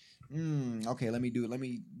 And okay, let me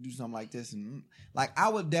do something like this. And like, I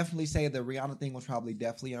would definitely say the Rihanna thing was probably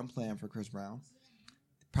definitely unplanned for Chris Brown.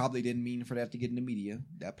 Probably didn't mean for that to get in the media.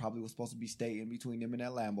 That probably was supposed to be staying between them and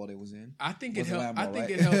that Lambo they was in. I think it helped. I think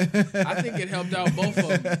it helped out both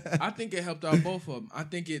of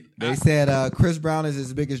them. They said Chris Brown is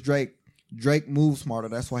as big as Drake. Drake moves smarter.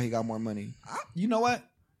 That's why he got more money. You know what?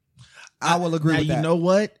 I will agree with that. You know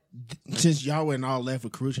what? Since y'all went all left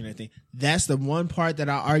with Karrueche and everything, that's the one part that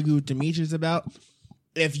I argue with Demetrius about.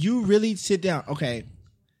 If you really sit down, okay,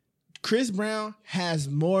 Chris Brown has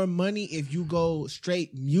more money if you go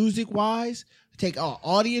straight music-wise, take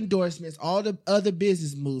all the endorsements, all the other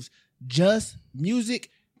business moves. just music,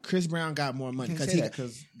 Chris Brown got more money because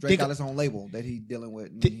Drake got his own label that he's dealing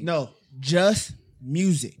with. No, just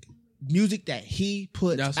music. Music that he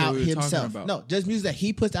puts That's out what we were talking himself. about. No, just music that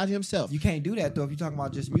he puts out himself. You can't do that though if you're talking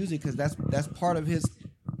about just music because that's part of his.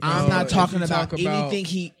 I'm not talking about talk about- anything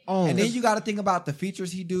he owns. And then you got to think about the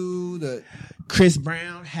features he do. Chris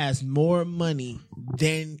Brown has more money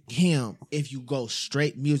than him if you go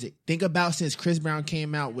straight music. Think about since Chris Brown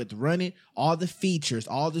came out with Running, all the features,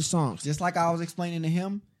 all the songs. Just like I was explaining to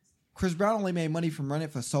him, Chris Brown only made money from Run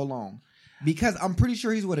It for so long because I'm pretty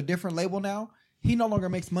sure he's with a different label now. He no longer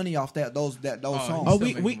makes money off those songs. Oh,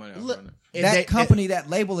 we look. That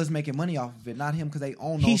label is making money off of it, not him because they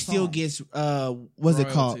own those He still songs. gets what's it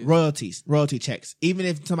called? Royalty checks. Even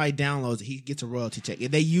if somebody downloads it, he gets a royalty check. If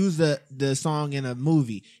they use the song in a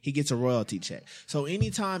movie, he gets a royalty check. So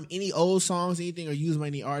anytime any old songs, anything are used by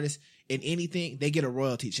any artist in anything, they get a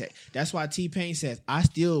royalty check. That's why T-Pain says, I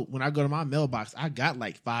still, when I go to my mailbox, I got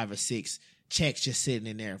like 5 or 6 checks just sitting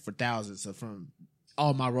in there for thousands from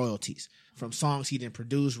all my royalties. From songs he didn't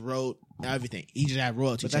produce, wrote, everything. He just had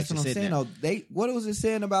royalty But checks. that's what I'm saying. Though, what was it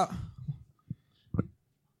saying about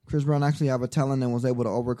Chris Brown actually have a talent and was able to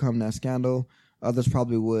overcome that scandal? Others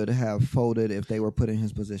probably would have folded if they were put in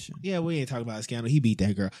his position. Yeah, we ain't talking about a scandal. He beat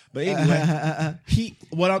that girl. But anyway,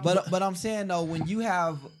 But I'm saying though, when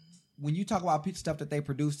you talk about stuff that they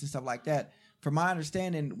produced and stuff like that, from my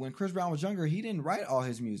understanding, when Chris Brown was younger, he didn't write all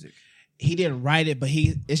his music. He didn't write it, but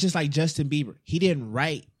it's just like Justin Bieber. He didn't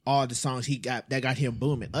write all the songs that got him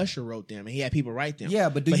booming. Usher wrote them, and he had people write them. Yeah,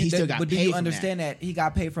 but do you understand that he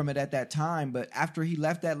got paid from it at that time? But after he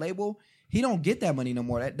left that label, he don't get that money no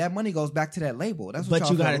more. That money goes back to that label. That's what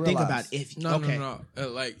but you got to think about it. No.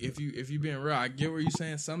 Like if you being real, I get what you're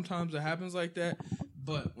saying. Sometimes it happens like that,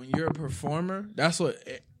 but when you're a performer, that's what.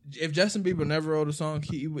 If Justin Bieber never wrote a song,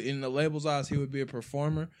 he in the label's eyes, he would be a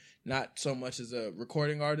performer, not so much as a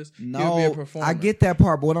recording artist. No, he would be a performer. I get that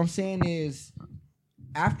part, but what I'm saying is,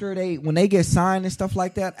 when they get signed and stuff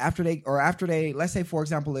like that, after they, let's say for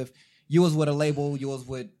example, if you was with a label, you was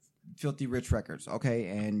with Filthy Rich Records, okay,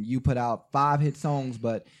 and you put out 5 hit songs,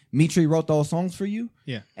 but Mitri wrote those songs for you,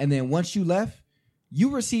 yeah, and then once you left, you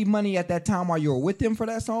received money at that time while you were with them for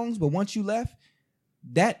that songs, but once you left,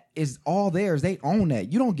 that is all theirs. They own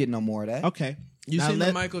that. You don't get no more of that. Okay. You seen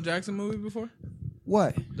the Michael Jackson movie before?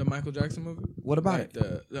 What? The Michael Jackson movie? What about it?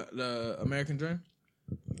 The American Dream?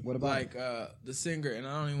 What about it? The singer, and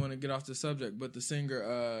I don't even want to get off the subject, but the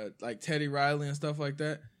singer, like Teddy Riley and stuff like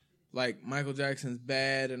that, like Michael Jackson's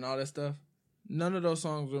Bad and all that stuff. None of those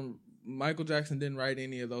songs were, Michael Jackson didn't write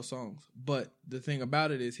any of those songs. But the thing about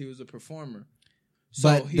it is he was a performer.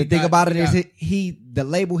 So the thing about it is the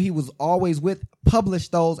label he was always with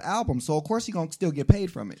published those albums, so of course he gonna still get paid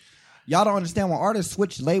from it. Y'all don't understand when artists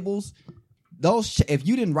switch labels. If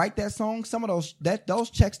you didn't write that song, some of those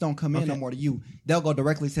checks don't come in no more to you. They'll go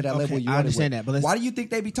directly to that label. I understand that, but why do you think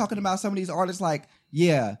they be talking about some of these artists like,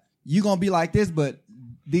 yeah, you gonna be like this, but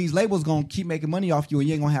these labels gonna keep making money off you, and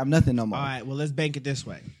you ain't gonna have nothing no more. All right, well let's bank it this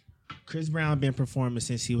way. Chris Brown been performing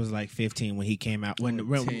since he was like 15 when he came out.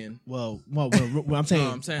 10. Well, I'm saying.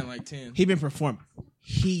 No, I'm saying like 10. He been performing.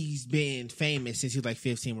 He's been famous since he was like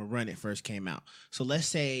 15 when Run It first came out. So let's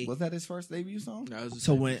say, was that his first debut song?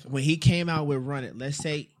 So when he came out with Run It, let's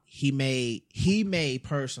say he made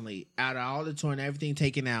personally, out of all the tour and everything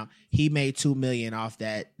taken out, he made $2 million off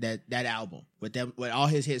that album with all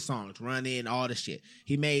his hit songs, Run It and all the shit.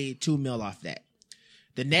 He made $2 million off that.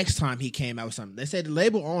 The next time he came out with something, let's say the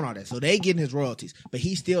label owned all that, so they getting his royalties, but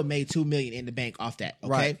he still made $2 million in the bank off that.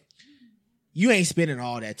 Okay, right. You ain't spending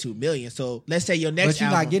all that $2 million. So let's say your next, but you're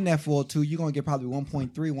album, not getting that full $2. You're gonna get probably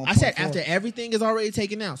 1.3, 1.4. I said after everything is already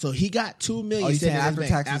taken out, so he got $2 million. Oh, you saying after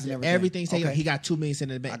taxes after and everything's taken okay. out, he got $2 million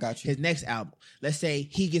sitting in the bank. I got you. His next album, let's say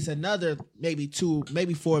he gets another maybe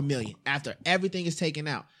 $4 million after everything is taken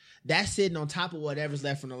out. That's sitting on top of whatever's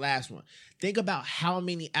left from the last one. Think about how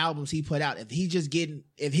many albums he put out.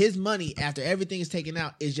 If his money after everything is taken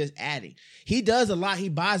out is just adding. He does a lot, he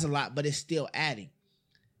buys a lot, but it's still adding.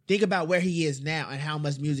 Think about where he is now and how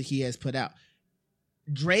much music he has put out.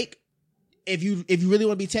 Drake, if you really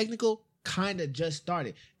want to be technical, kind of just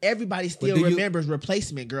started. Everybody still remembers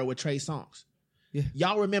Replacement Girl with Trey Songz. Yeah.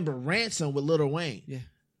 Y'all remember Ransom with Lil Wayne. Yeah.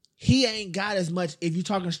 He ain't got as much, if you're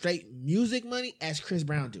talking straight music money, as Chris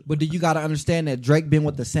Brown do. But do you got to understand that Drake been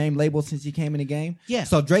with the same label since he came in the game? Yeah.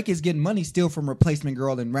 So Drake is getting money still from Replacement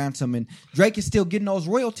Girl and Ransom, and Drake is still getting those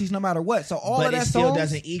royalties no matter what. So all but of that it still songs,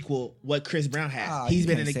 doesn't equal what Chris Brown has. He's He's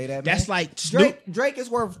been in in say that, that's man. like Snoop. Drake is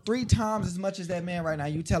worth 3 times as much as that man right now.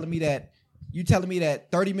 You telling me that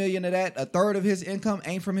 30 million of that, a third of his income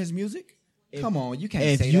ain't from his music? Come on, you can't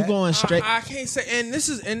If say you that. going straight, I can't say, and this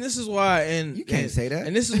is why, and You can't say that.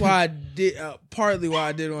 and this is why I did partly why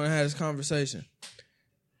I did want to have this conversation.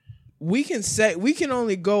 We can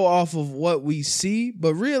only go off of what we see,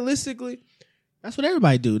 but realistically, that's what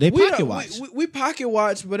everybody do. They pocket watch. We pocket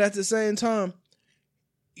watch, but at the same time,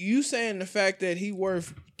 you saying the fact that he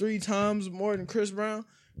worth 3 times more than Chris Brown.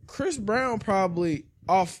 Chris Brown probably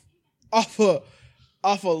off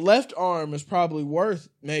a left arm is probably worth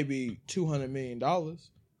maybe $200 million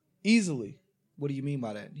easily. What do you mean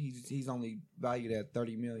by that? He's only valued at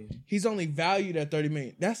 $30 million. He's only valued at $30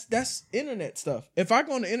 million. That's internet stuff. If I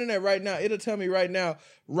go on the internet right now, it'll tell me right now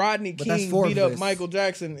Rodney King beat up Michael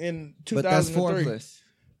Jackson in 2003. But that's Forbes list.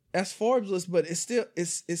 That's Forbes list, but it's still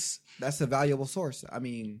it's that's a valuable source. I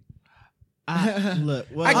mean, Look,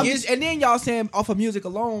 well, I guess, and then y'all saying off of music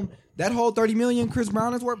alone, that whole $30 million Chris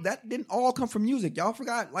Brown is worth, that didn't all come from music. Y'all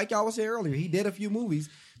forgot, like y'all was saying earlier, he did a few movies,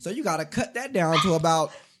 so you got to cut that down to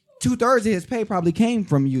about 2/3 of his pay probably came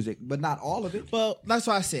from music, but not all of it. well, that's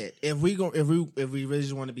why I said if we really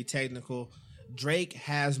just want to be technical, Drake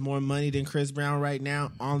has more money than Chris Brown right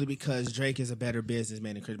now, only because Drake is a better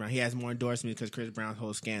businessman than Chris Brown. He has more endorsements because Chris Brown's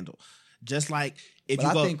whole scandal. Just like I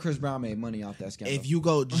think Chris Brown made money off that scandal. If you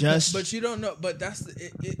go just, but you don't know. But that's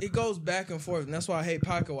it goes back and forth, and that's why I hate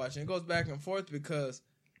pocket watching. It goes back and forth because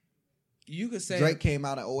you could say Drake came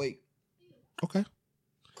out in 2008. okay,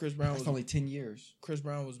 Chris Brown That's was only 10 years. Chris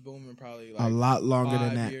Brown was booming probably like a lot longer 5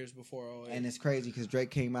 than that. years before 2008. And it's crazy because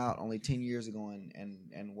Drake came out only 10 years ago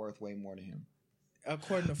and worth way more than him.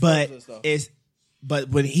 According to But Forbes and stuff. but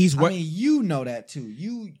when he's I worth, mean, you know that too.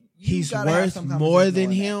 he's gotta have worth some more conversation than on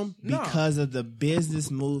that. him No. because of the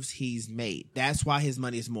business moves he's made. That's why his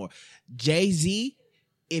money is more. Jay-Z,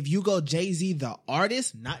 if you go Jay-Z the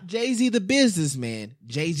artist, not Jay-Z the businessman,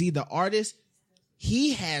 Jay-Z the artist,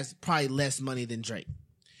 he has probably less money than Drake.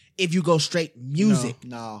 If you go straight music,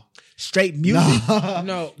 No. straight music,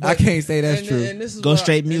 no, I can't say that's true. And this is Go what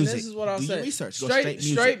straight and music. this is what I'll Do your say. research. Go Straight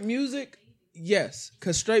straight music. music, yes,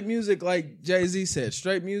 because straight music, like Jay-Z said,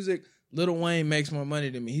 straight music. Lil Wayne makes more money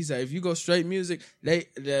than me. He said, if you go straight music,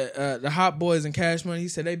 the Hot Boys and Cash Money, he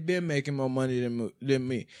said they've been making more money than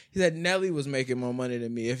me. He said Nelly was making more money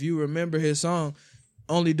than me. If you remember his song,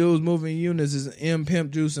 Only Dudes Moving Units is M,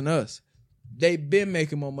 Pimp, Juice, and Us. They've been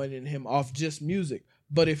making more money than him off just music.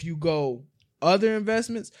 But if you go other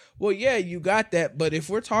investments, well, yeah, you got that. But if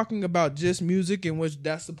we're talking about just music, in which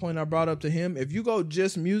that's the point I brought up to him, if you go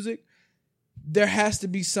just music, there has to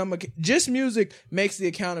be some. Just music makes the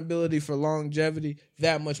accountability for longevity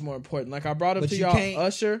that much more important. Like I brought up But to you y'all, can't-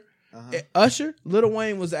 Usher. Uh-huh. Usher, Lil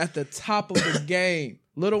Wayne was at the top of the game.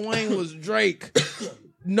 Lil Wayne was Drake.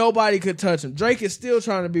 Nobody could touch him. Drake is still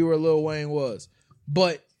trying to be where Lil Wayne was,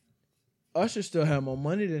 but Usher still had more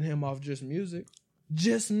money than him off just music.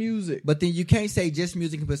 Just music. But then you can't say just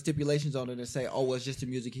music and put stipulations on it and say, oh, well, it's just the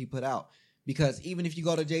music he put out. Because even if you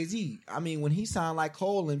go to Jay-Z, I mean, when he signed like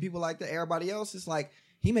Cole and people like that, everybody else, it's like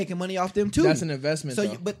he making money off them too. That's an investment. So,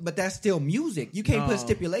 though. but that's still music. You can't No. put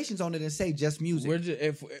stipulations on it and say just music. We're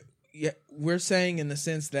just, we're saying in the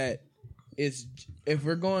sense that it's if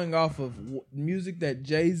we're going off of music that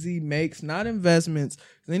Jay-Z makes, not investments.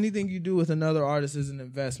 'Cause anything you do with another artist is an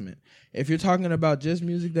investment. If you're talking about just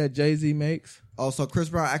music that Jay-Z makes, Also, Chris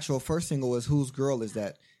Brown's actual first single was "Whose Girl Is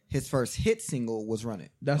That?" His first hit single was "Run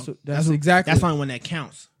It." that's exactly that's the only one that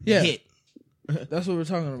counts. Yeah. Hit. That's what we're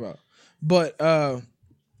talking about. But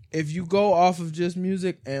if you go off of just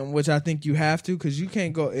music, and which I think you have to, because you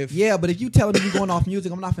can't go if Yeah, but if you telling me you're going off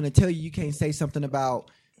music, I'm not going to tell you can't say something about.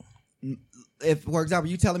 If, for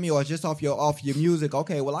example, you telling me, or it's just off your music,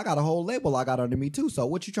 okay, well, I got a whole label I got under me too. So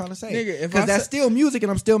what you trying to say? Nigga, if I Because that's say- still music,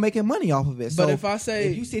 and I'm still making money off of it. But So if I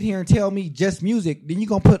say- if you sit here and tell me just music, then you're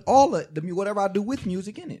gonna put all of the whatever I do with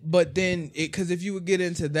music in it. But then, because if you would get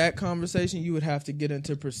into that conversation, you would have to get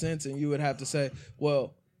into percents, and you would have to say,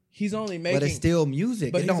 well, he's only making. But it's still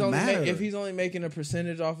music. But It don't matter. if he's only making a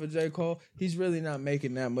percentage off of J. Cole, he's really not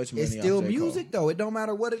making that much money. It's still off J. Cole. music though. It don't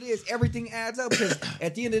matter what it is. Everything adds up. Because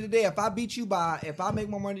at the end of the day, if I beat you if I make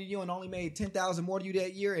more money than you and only made 10,000 more than you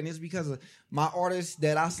that year, and it's because of my artist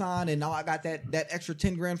that I signed, and now I got that extra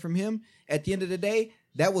 10 grand from him. At the end of the day,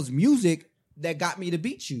 that was music that got me to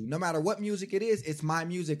beat you. No matter what music it is, it's my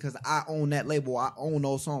music because I own that label. I own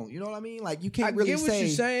those songs. You know what I mean? Like you can't I really get what you're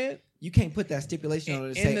saying. You can't put that stipulation on it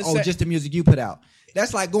and In say, the "Oh, just the music you put out."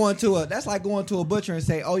 That's like going to a butcher and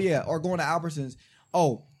say, "Oh yeah," or going to Albertsons,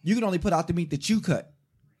 "Oh, you can only put out the meat that you cut,"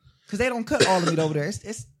 because they don't cut all the meat over there.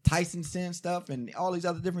 It's Tyson sin stuff and all these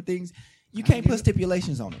other different things. You can't put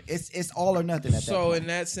stipulations on it. It's all or nothing. At that So point. in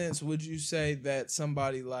that sense, would you say that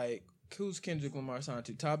somebody like who's Kendrick Lamar signed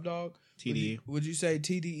to? Top Dog? TDE. Would you say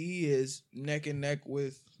TDE is neck and neck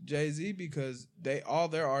with Jay-Z because all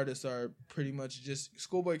their artists are pretty much just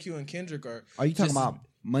Schoolboy Q and Kendrick are. Are you talking about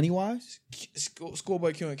money wise?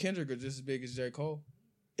 Schoolboy Q and Kendrick are just as big as J. Cole.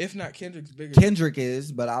 If not, Kendrick's bigger. Kendrick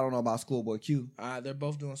is, but I don't know about Schoolboy Q. They're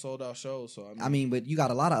both doing sold out shows. So I mean, but you got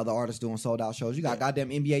a lot of other artists doing sold out shows. You got goddamn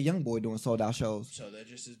NBA YoungBoy doing sold out shows. So they're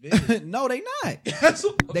just as big. No, they not.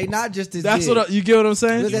 They not just as That's big. what you get what I'm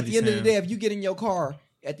saying. Because at the end of the day, if you get in your car,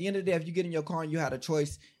 and you had a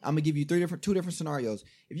choice, I'm gonna give you two different scenarios.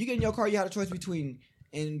 If you get in your car, you had a choice between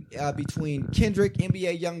Kendrick,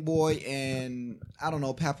 NBA YoungBoy, and I don't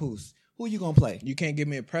know, Papoose. Who you gonna play? You can't give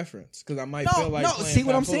me a preference because I might feel like playing see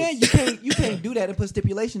what I'm Papoose. saying? You can't do that and put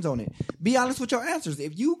stipulations on it. Be honest with your answers.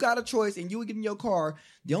 If you got a choice and you would get in your car,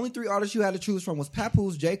 the only 3 artists you had to choose from was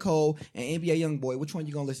Papoose, J. Cole, and NBA YoungBoy. Which one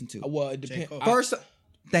you gonna listen to? Well, it depends. First,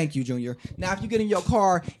 thank you, Junior. Now, if you get in your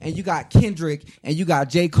car and you got Kendrick and you got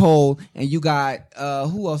J. Cole and you got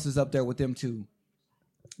who else is up there with them two?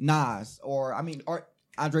 Nas or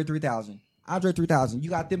Andre 3000. Andre 3000.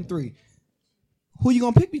 You got them 3. Who you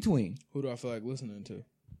gonna pick between? Who do I feel like listening to?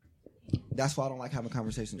 That's why I don't like having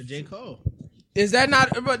conversations. With J. Cole. Is that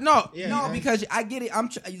not? But no, because I get it. I'm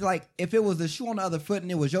like, if it was the shoe on the other foot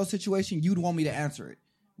and it was your situation, you'd want me to answer it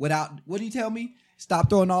without. What do you tell me? Stop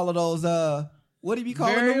throwing all of those. What do you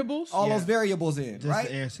call variables? All those variables in, just right?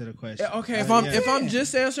 To answer the question. Okay, if I'm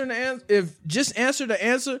just answering the answer, answer the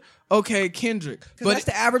answer, okay, Kendrick. But that's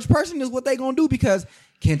the average person is what they gonna do because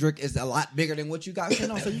Kendrick is a lot bigger than what you got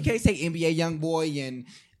going on. So you can't say NBA YoungBoy and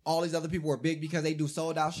all these other people are big because they do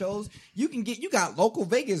sold out shows. You got local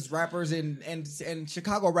Vegas rappers and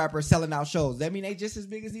Chicago rappers selling out shows. That mean they just as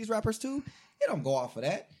big as these rappers too? It don't go off of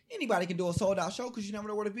that. Anybody can do a sold out show because you never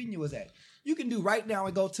know where the venue is at. You can do right now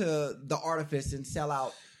and go to the Artifice and sell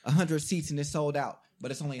out 100 seats and it's sold out,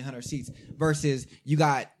 but it's only 100 seats. Versus you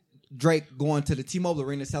got Drake going to the T-Mobile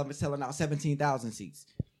Arena selling out 17,000 seats.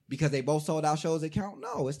 Because they both sold out shows that count?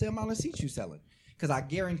 No, it's the amount of seats you selling. Because I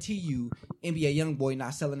guarantee you, NBA YoungBoy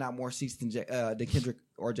not selling out more seats than Kendrick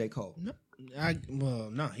or J. Cole. No,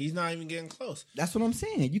 he's not even getting close. That's what I'm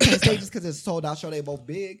saying. You can't say just because it's a sold out show they both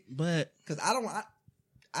big. But because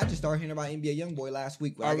I just started hearing about NBA YoungBoy last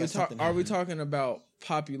week. Are we talking about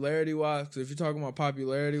popularity wise? Because if you're talking about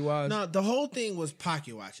popularity wise, no, the whole thing was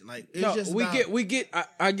pocket watching. Like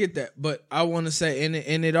I get that, but I want to say,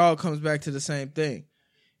 and it all comes back to the same thing.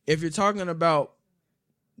 If you're talking about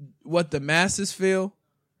what the masses feel,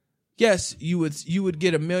 yes, you would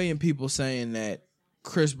get 1 million people saying that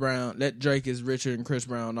that Drake is richer than Chris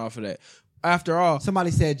Brown off of that. After all, somebody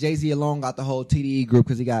said Jay-Z alone got the whole TDE group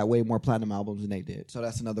because he got way more platinum albums than they did. So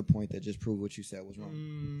that's another point that just proved what you said was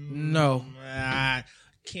wrong. No, I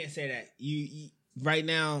can't say that. You right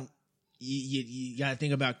now, you got to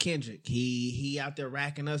think about Kendrick. He out there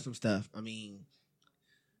racking up some stuff. I mean,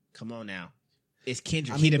 come on now. It's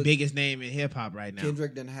Kendrick. He the biggest name in hip hop right now.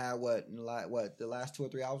 Kendrick didn't have what the last 2 or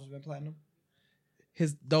 3 albums have been platinum.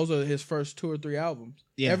 Those are his first 2 or 3 albums.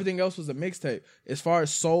 Yeah. Everything else was a mixtape. As far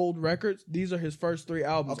as sold records, these are his first 3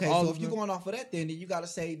 albums. Okay, so if you're going off of that, then you got to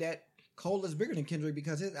say that Cole is bigger than Kendrick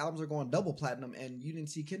because his albums are going double platinum, and you didn't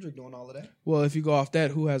see Kendrick doing all of that. Well, if you go off that,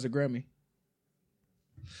 who has a Grammy?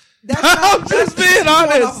 I'm just being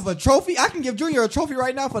honest. Off of a trophy, I can give Junior a trophy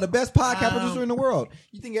right now for the best podcast producer in the world.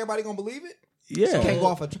 You think everybody gonna believe it? Yeah, so you can't go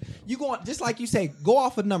off of you going just like you say. Go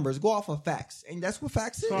off of numbers. Go off of facts, and that's what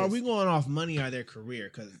facts is. So are we going off money or their career?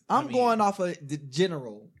 Because I'm going off of the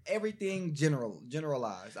general, everything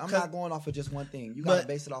generalized. I'm not going off of just one thing. You got to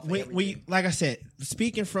base it off of everything. Like I said,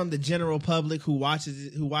 speaking from the general public who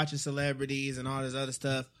watches celebrities and all this other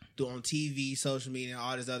stuff on TV, social media, and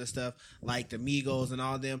all this other stuff like the Migos and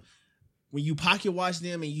all them. When you pocket watch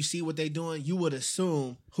them and you see what they're doing, you would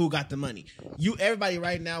assume who got the money. Everybody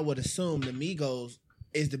right now would assume the Migos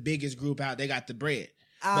is the biggest group out. They got the bread.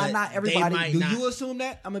 Not everybody. Do you assume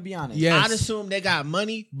that? I'm gonna be honest. Yes. I'd assume they got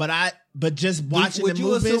money, but just watching the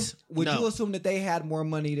movements. Would you assume that they had more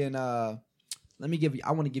money than? Let me give you.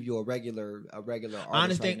 I want to give you a regular artist.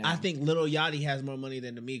 Honestly, I think Lil Yachty has more money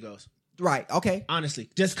than the Migos. Right. Okay. Honestly,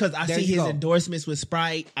 just because I see his endorsements with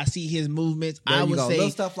Sprite, I see his movements. I would say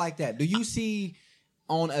little stuff like that. Do you see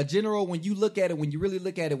on a general when you look at it, when you really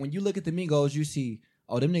look at it, when you look at the Migos, you see,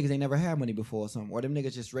 oh, them niggas ain't never had money before or something, or them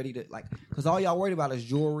niggas just ready to because all y'all worried about is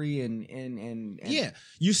jewelry and yeah,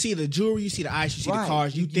 you see the jewelry, you see the ice, you see the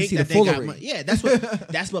cars, you think see that the they got money. Yeah,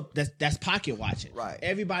 that's pocket watching. Right.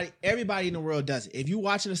 Everybody in the world does it. If you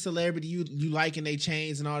watching a celebrity, you liking their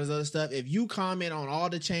chains and all this other stuff. If you comment on all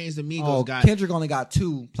the chains the Migos got, Kendrick only got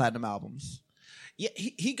 2 platinum albums. Yeah,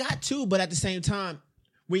 he got 2, but at the same time,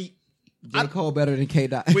 J. Cole better than K.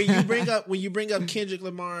 Dot. when you bring up Kendrick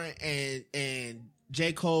Lamar and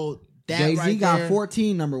J. Cole, that Jay-Z right got there,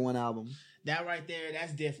 14 #1 albums. That right there,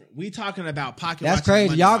 that's different. We talking about pocket. That's watching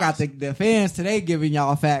crazy. Y'all money-wise. got the fans today giving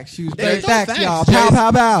y'all facts. Shoot, They straight know facts, facts. y'all. Pow,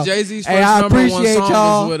 pow, pow. Jay-Z's first Hey, I number one appreciate song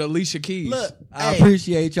y'all. was with Alicia Keys. Look, I hey,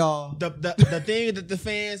 appreciate y'all. the thing that the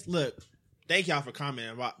fans look. Thank y'all for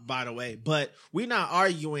commenting. By the way, but we're not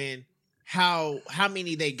arguing how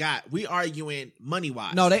many they got. We arguing money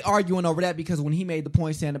wise. No, they arguing over that because when he made the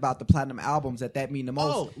point saying about the platinum albums that mean the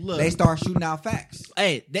most, Oh, look. they start shooting out facts.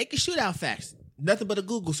 Hey, they can shoot out facts. Nothing but a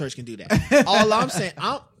Google search can do that. All I'm saying,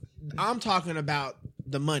 I'm talking about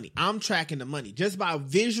the money. I'm tracking the money just by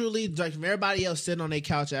visually, like from everybody else sitting on their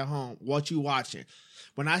couch at home, what you watching.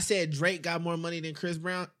 When I said Drake got more money than Chris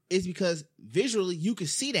Brown, it's because visually you can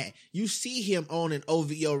see that. You see him on an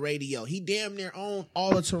OVO radio. He damn near owned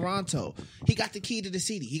all of Toronto. He got the key to the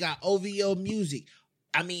city. He got OVO music.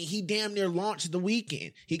 I mean, he damn near launched The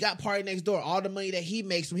Weeknd. He got Party Next Door. All the money that he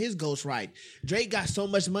makes from his ghostwriting. Drake got so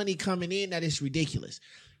much money coming in that it's ridiculous.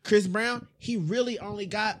 Chris Brown, he really only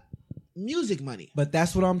got music money. But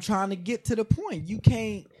that's what I'm trying to get to the point. You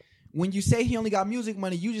can't, when you say he only got music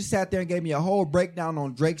money, you just sat there and gave me a whole breakdown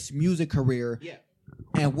on Drake's music career. Yeah.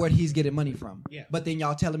 And what he's getting money from. Yeah. But then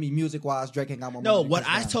y'all telling me music wise, Drake ain't got more money. No, than what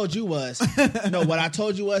Chris I Brown. told you was,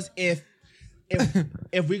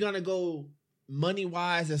 if we're gonna go money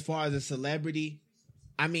wise as far as a celebrity,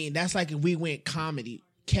 I mean that's like if we went comedy.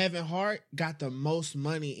 Kevin Hart got the most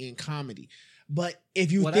money in comedy, but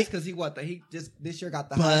if you Well, think, that's because he just this year got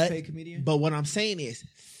the highest paid comedian. but what I'm saying is,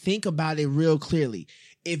 think about it real clearly.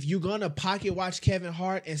 If you're gonna pocket watch Kevin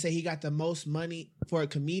Hart and say he got the most money for a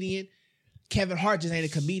comedian, Kevin Hart just ain't a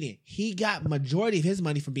comedian. He got majority of his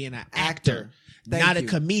money from being an actor, Thank not you. a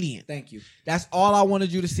comedian. Thank you. That's all I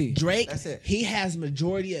wanted you to see. Drake, That's it. he has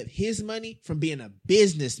majority of his money from being a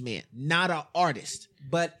businessman, not an artist.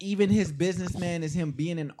 But even his businessman is him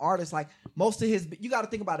being an artist. Like most of his, you got to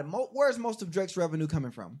think about it. Where's most of Drake's revenue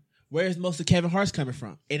coming from? Where's most of Kevin Hart's coming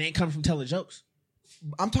from? It ain't coming from telling jokes.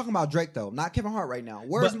 I'm talking about Drake though, not Kevin Hart right now.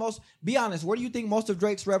 Where's But- most? Be honest. Where do you think most of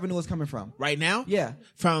Drake's revenue is coming from? Right now? Yeah,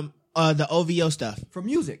 From the OVO stuff. from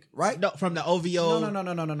music, right? No, from the OVO.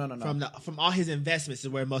 No. From all his investments is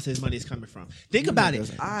where most of his money is coming from. Think about it.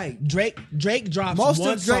 Drake drops Most of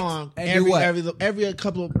one Drake's- song and do what? every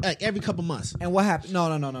couple months. And what happened?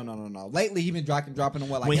 No. Lately, he been dropping them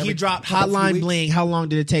what? Like When he every dropped couple few Hotline weeks? Bling, how long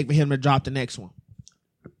did it take for him to drop the next one?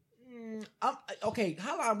 Okay,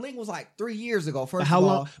 Hotline Bling was like 3 years ago. First But how of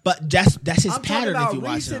long? all, But that's his I'm talking pattern. about If you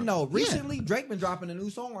watch recent. him. No, Yeah. recently Drake been dropping a new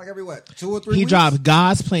song like every 2 or 3 He weeks. dropped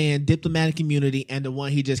God's Plan, Diplomatic Immunity, and the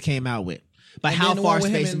one he just came out with. But And how then the far one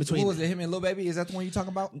with him space in and- between? Who was it? Him and Lil Baby? Is that the one you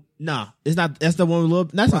talking about? No, it's not. That's the one with Lil.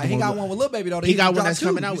 That's not Right, the he got with one with Lil Baby though. that He got one dropped that's too.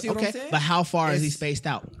 coming You out. see what I'm Okay, saying? but how far is he It's- spaced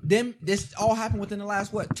out? This all happened within the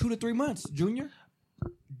last 2 to 3 months, Junior.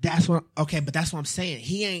 That's what. Okay, but that's what I'm saying.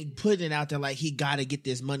 He ain't putting it out there like he got to get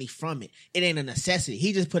this money from it. It ain't a necessity.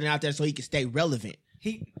 He just put it out there so he can stay relevant.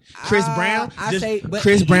 Chris Brown.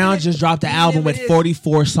 Chris Brown just dropped the album with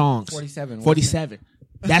 44 songs. 47. 47.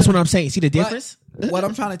 That's what I'm saying. See the difference? What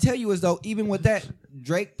I'm trying to tell you is though, even with that,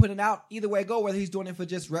 Drake putting it out, either way it go, whether he's doing it for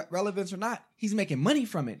just relevance or not, he's making money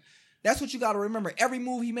from it. That's what you got to remember. Every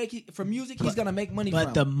move he make for music, he's gonna make money from.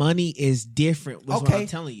 But the money is different. Was what I'm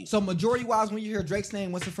telling you. So majority wise, when you hear Drake's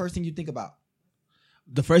name, what's the first thing you think about?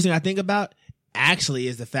 The first thing I think about actually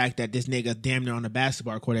is the fact that this nigga damn near on the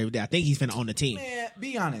basketball court every day. I think he's finna own the team. Man,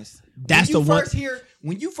 be honest. That's when the one.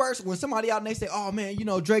 When somebody out and they say, "Oh man,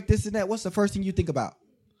 Drake this and that," what's the first thing you think about?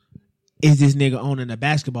 Is this nigga owning a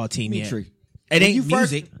basketball team yet? Mitri. It ain't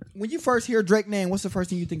music. When you first hear Drake name, what's the first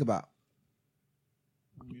thing you think about?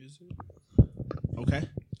 Okay.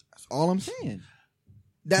 That's all I'm saying.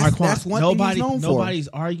 That's one thing he's known for. Nobody's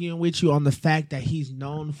arguing with you on the fact that he's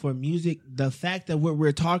known for music. The fact that what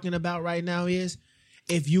we're talking about right now is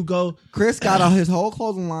if you go... Chris got his whole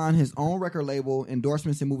clothing line, his own record label,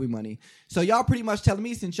 endorsements, and movie money. So y'all pretty much telling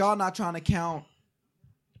me, since y'all not trying to count...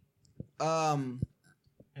 and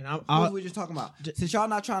what was we just talking about? Since y'all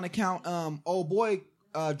not trying to count old boy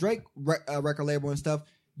Drake record label and stuff,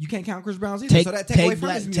 you can't count Chris Brown's either. So that take away from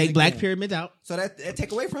his music. Take Black then. Pyramid out. So that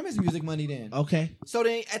take away from his music money then. Okay. So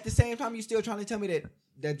then at the same time, you still trying to tell me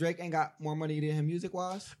that Drake ain't got more money than him music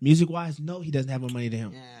wise? Music wise, no, he doesn't have more money than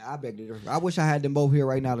him. Yeah, I beg to differ. I wish I had them both here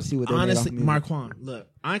right now to see what they honestly, made off music. Marquand, look,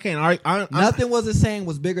 I can't argue. Nothing was the same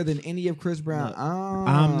was bigger than any of Chris Brown. Look,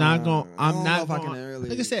 I'm not going. Really,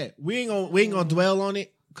 like I said, we ain't gonna dwell on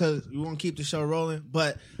it because we want to keep the show rolling.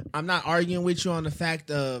 But I'm not arguing with you on the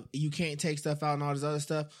fact of you can't take stuff out and all this other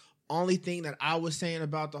stuff. Only thing that I was saying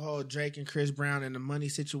about the whole Drake and Chris Brown and the money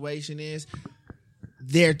situation is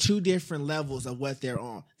they're two different levels of what they're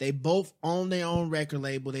on. They both own their own record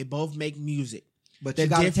label. They both make music. But you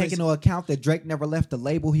got to take into account that Drake never left the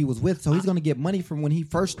label he was with, so he's going to get money from when he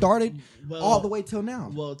first started all the way till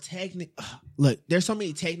now. Well, look, there's so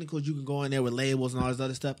many technicals you can go in there with labels and all this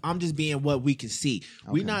other stuff. I'm just being what we can see.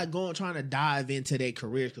 Okay. We're not trying to dive into their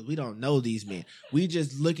careers because we don't know these men. We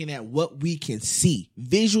just looking at what we can see.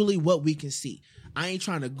 Visually, what we can see. I ain't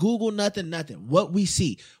trying to Google nothing. What we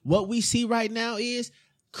see. What we see right now is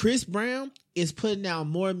Chris Brown is putting out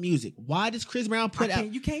more music. Why does Chris Brown put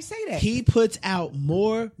out? You can't say that. He puts out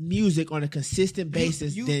more music on a consistent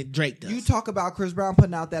basis than Drake does. You talk about Chris Brown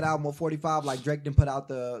putting out that album of 45 like Drake didn't put out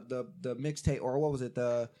the mixtape, or what was it,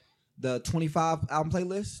 the 25 album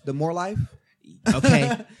playlist, the More Life.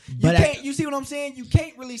 Okay, you see what I'm saying? You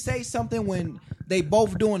can't really say something when they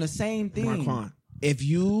both doing the same thing. Marquand, if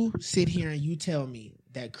you sit here and you tell me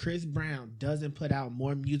that Chris Brown doesn't put out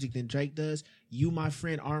more music than Drake does, you, my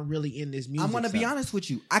friend, aren't really in this music. I'm going to be honest with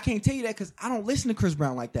you. I can't tell you that because I don't listen to Chris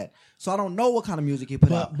Brown like that. So I don't know what kind of music he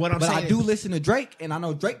put out. But I do listen to Drake, and I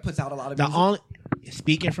know Drake puts out a lot of music.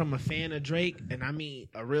 Speaking from a fan of Drake, and I mean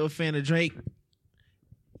a real fan of Drake,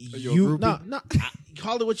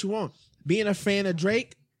 call it what you want. Being a fan of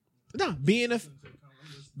Drake, being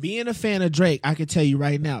a fan of Drake, I can tell you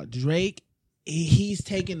right now, Drake, he's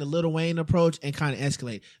taking the Lil Wayne approach and kind of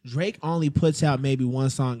escalate. Drake only puts out maybe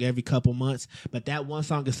one song every couple months, but that one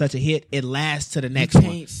song is such a hit, it lasts to the next one. You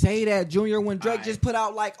can't say that, Junior, when Drake just put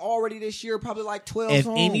out like already this year, probably like 12 songs. If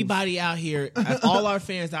anybody out here, if all our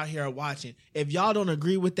fans out here are watching, if y'all don't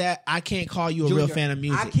agree with that, I can't call you a real fan of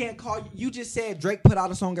music. I can't call you. You just said Drake put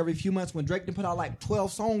out a song every few months when Drake done put out like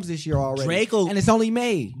 12 songs this year already. And it's only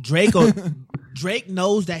May. Drake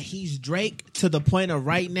knows that he's Drake to the point of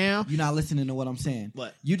right now. You're not listening to what I'm saying.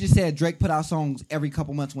 What? You just said Drake put out songs every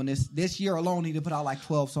couple months when this year alone he did put out like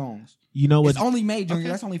 12 songs. You know what? It's only May, Junior. Okay.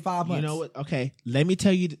 That's only 5 months. You know what? Okay, let me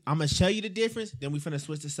tell you. I'm going to tell you the difference, then we're finna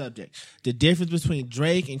switch the subject. The difference between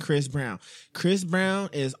Drake and Chris Brown. Chris Brown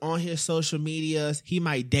is on his social medias. He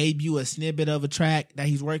might debut a snippet of a track that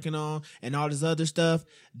he's working on and all this other stuff.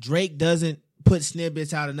 Drake doesn't put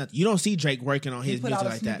snippets out of nothing. You don't see Drake working on his music like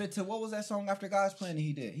that. He put out a snippet to, what was that song After God's Plan that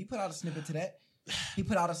he did? He put out a snippet to that. He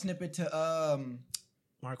put out a snippet to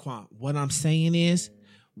Marquand. What I'm saying is,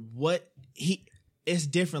 it's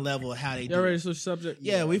different level of how they do. Y'all ready to switch subject?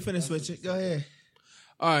 Yeah, we finna switch it. Go ahead.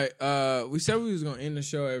 All right. We said we was gonna end the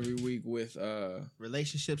show every week with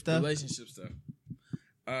relationship stuff.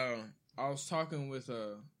 I was talking with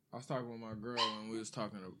my girl, and we was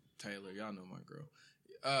talking to Taylor. Y'all know my girl.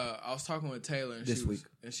 I was talking with Taylor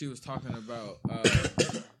and she was talking about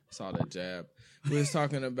saw that jab. We was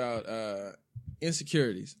talking about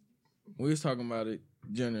insecurities. We was talking about it,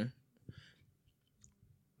 Jenner.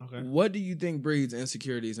 Okay. What do you think breeds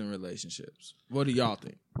insecurities in relationships? What do y'all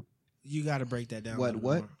think? You got to break that down.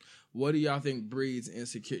 What do y'all think breeds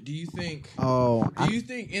insecurity? Do you think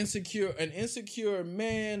an insecure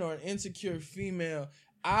man or an insecure female?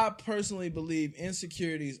 I personally believe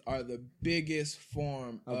insecurities are the biggest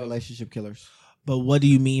form of relationship killers. But what do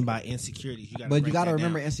you mean by insecurities? You got to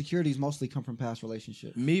remember, insecurities mostly come from past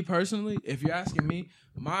relationships. Me personally, if you're asking me,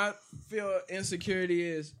 my feel insecurity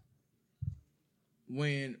is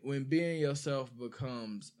when being yourself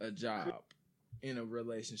becomes a job in a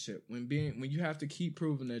relationship. When you have to keep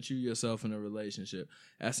proving that you yourself in a relationship,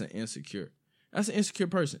 that's an insecure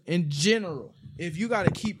person. In general, if you got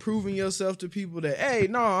to keep proving yourself to people that, hey,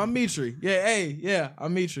 no, I'm Mitri. Yeah,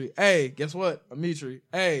 I'm Mitri. Hey, guess what? I'm Mitri.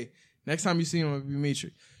 Hey, next time you see him, I'll be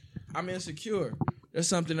Mitri. I'm insecure. There's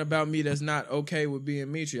something about me that's not okay with being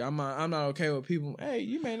Mitri. I'm not okay with people. Hey,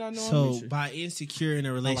 you may not know I'm Mitri. So by insecure in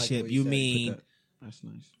a relationship, you mean that's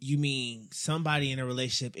nice. You mean somebody in a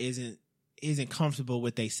relationship isn't comfortable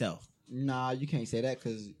with themselves? Nah, you can't say that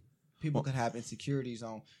because people could have insecurities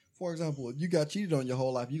on. For example, if you got cheated on your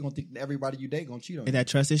whole life, you're going to think everybody you date going to cheat on you. Is that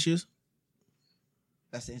trust issues?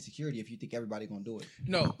 That's the insecurity if you think everybody going to do it.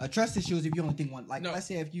 No. A trust issue is if you only think one. Like, no. Let's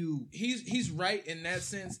say if you... He's right in that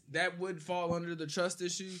sense. That would fall under the trust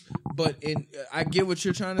issue. But I get what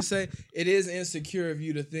you're trying to say. It is insecure of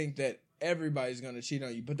you to think that everybody's going to cheat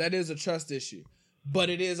on you. But that is a trust issue.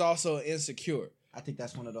 But it is also insecure. I think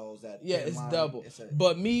that's one of those that... Yeah, it's double.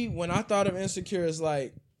 But me, when I thought of insecure, it's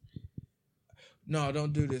like... No,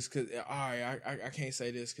 don't do this because I can't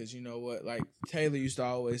say this because you know what? Like Taylor used to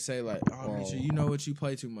always say, like, Misha, you know what? You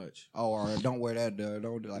play too much. Or don't wear that.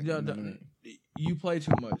 Don't do like. You play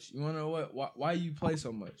too much. You want to know what? Why you play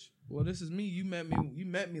so much? Well, this is me. You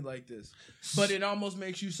met me like this. But it almost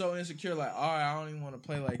makes you so insecure. Like, all right, I don't even want to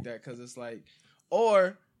play like that because it's like,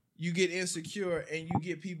 or you get insecure and you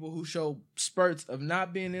get people who show spurts of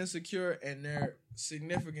not being insecure and their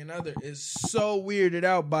significant other is so weirded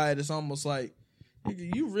out by it. It's almost like,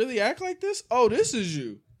 nigga, you really act like this? Oh, this is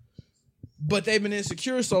you. But they've been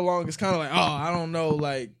insecure so long, it's kind of like, oh, I don't know,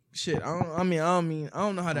 like, shit. I don't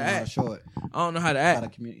know how to act. Show it. I don't know how to act. How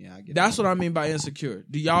to communicate. Yeah, I get That's that. what I mean by insecure.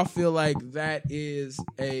 Do y'all feel like that is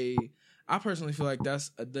I personally feel like that's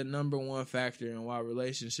the number one factor in why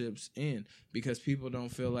relationships end, because people don't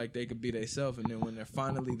feel like they could be themselves, and then when they're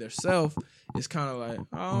finally their self, it's kind of like,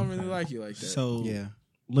 I don't really like you like that. So Yeah.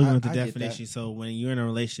 looking at the I get definition, so when you're in a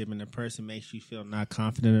relationship and the person makes you feel not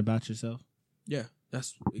confident about yourself, yeah,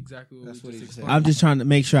 that's exactly what That's we what just he explained. I'm just trying to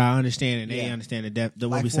make sure I understand and they Yeah. understand what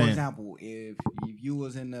Like we're for saying. example, if you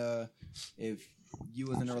was in a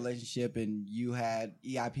relationship and you had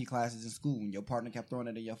EIP classes in school and your partner kept throwing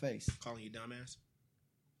it in your face, Calling you dumbass.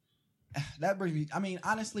 that brings me. I mean,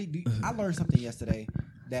 honestly, I learned something yesterday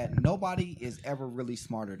that nobody is ever really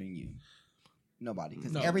smarter than you. Nobody,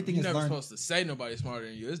 because everything you're is never learned. supposed to say nobody's smarter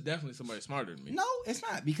than you. It's definitely somebody smarter than me. No, it's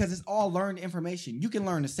not, because it's all learned information. You can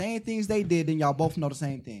learn the same things they did, and y'all both know the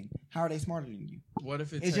same thing. How are they smarter than you? What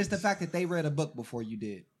if It's just the fact that they read a book before you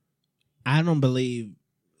did. I don't believe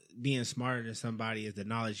being smarter than somebody is the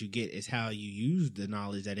knowledge you get. It's how you use the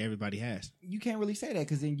knowledge that everybody has. You can't really say that,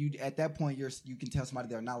 because then you at that point you can tell somebody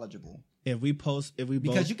they're knowledgeable.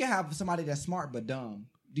 Because You can have somebody that's smart but dumb.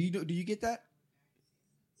 Do you get that?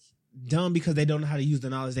 dumb because they don't know how to use the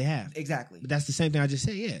knowledge they have. Exactly. But that's the same thing I just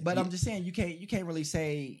said. Yeah. But I'm just saying you can't really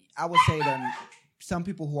say. I would say that some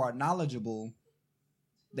people who are knowledgeable,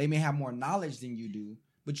 they may have more knowledge than you do,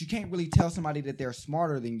 but you can't really tell somebody that they're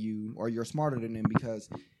smarter than you or you're smarter than them, because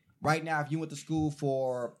right now, if you went to school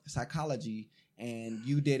for psychology and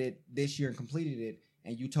you did it this year and completed it,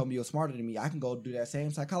 and you told me you're smarter than me, I can go do that same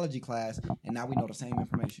psychology class, and now we know the same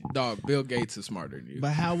information. Dog, Bill Gates is smarter than you.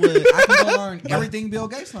 But how would I can go learn everything Bill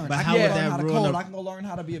Gates learned. But I how can would go learn that how to ruin code. a- I can go learn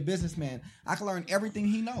how to be a businessman. I can learn everything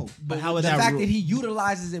he knows. But how would the that fact ru- that he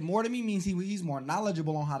utilizes it more than me means he's more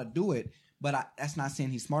knowledgeable on how to do it. But that's not saying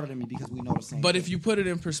he's smarter than me, because we know the same. But thing. if you put it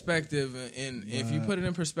in perspective,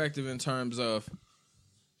 in terms of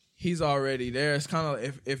he's already there, it's kind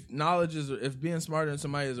of if knowledge is, if being smarter than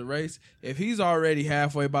somebody is a race, if he's already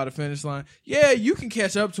halfway by the finish line, yeah, you can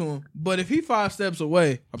catch up to him. But if he 5 steps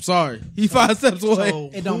away, I'm sorry, he 5 steps away. So-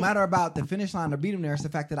 it don't matter about the finish line or beat him there. It's the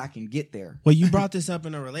fact that I can get there. Well, you brought this up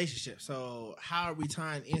in a relationship. So how are we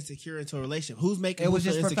tying insecure into a relationship? Who's making It was who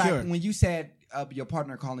just feel for insecure? fact when you said your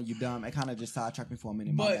partner calling you dumb, it kind of just sidetracked me for a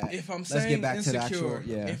minute. My But bad. if I'm Let's saying get back insecure, to the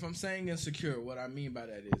actual, if I'm saying insecure, what I mean by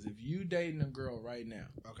that is if you dating a girl right now,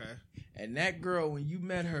 Okay. and that girl, when you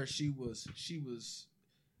met her, she was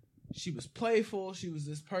playful, she was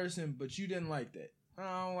this person, but you didn't like that.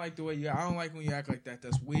 I don't like the way I don't like when you act like that.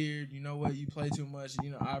 That's weird. You know what? You play too much.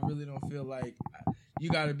 You know, I really don't feel like you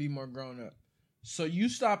got to be more grown up. So you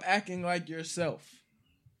stop acting like yourself.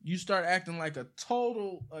 You start acting like a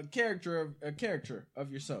character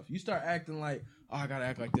of yourself. You start acting like, oh, I gotta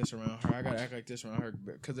act like this around her. I gotta act like this around her,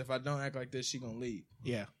 because if I don't act like this, she gonna leave.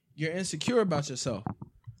 Yeah. You're insecure about yourself.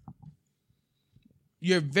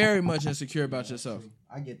 You're very much insecure about yourself.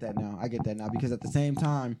 I get that now because at the same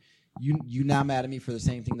time, you now mad at me for the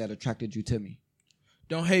same thing that attracted you to me.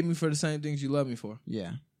 Don't hate me for the same things you love me for.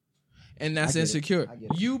 Yeah. And that's I get it. insecure. I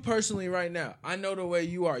get it. You personally right now, I know the way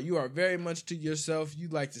you are. You are very much to yourself. You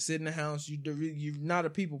like to sit in the house. You're not a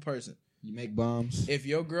people person. You make bums. If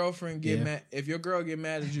your girlfriend Yeah. mad, if your girl get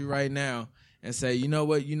mad at you right now and say, you know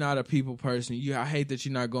what, you're not a people person. I hate that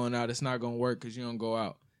you're not going out. It's not going to work because you don't go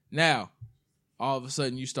out. Now, all of a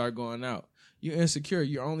sudden you start going out. You're insecure.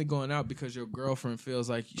 You're only going out because your girlfriend feels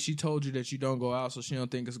like she told you that you don't go out, so she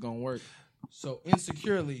don't think it's going to work. So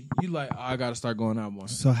insecurely, you like, oh, I got to start going out more.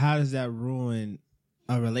 So how does that ruin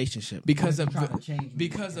a relationship? Because You're trying to change me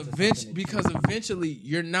because into eventually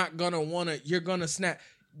you're not gonna you're gonna snap.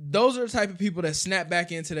 Those are the type of people that snap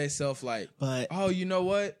back into themselves like, But oh, you know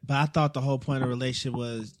what? but I thought the whole point of a relationship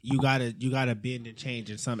was you gotta bend and change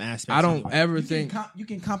in some aspects. I don't anyway. ever You think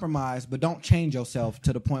can compromise, but don't change yourself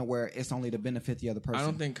to the point where it's only to benefit the other person. I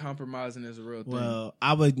don't think compromising is a real thing. Well,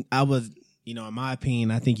 I would, in my opinion,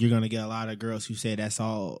 I think you're gonna get a lot of girls who say that's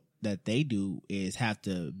all that they do is have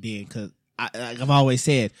to bend. Because I've always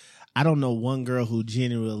said, I don't know one girl who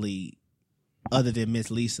genuinely, other than Miss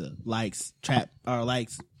Lisa, likes trap or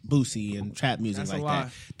likes Boosie and trap music That's a like lie.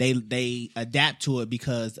 that. They adapt to it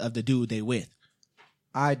because of the dude they with.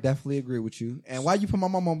 I definitely agree with you. And why you put my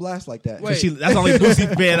mom on blast like that? Wait. That's the only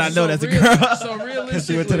Boosie fan I know that's a girl. So realistically,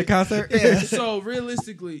 She went to the concert. Yeah. So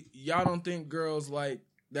realistically, y'all don't think girls like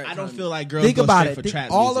that? I don't kind feel of- like girls Think go about straight it. for Think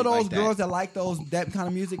trap all music of those like girls that. that like that kind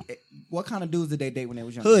of music, what kind of dudes did they date when they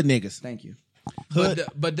was young? Hood niggas. Thank you.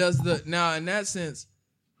 But does the now in that sense,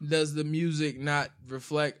 does the music not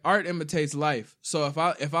reflect art imitates life? So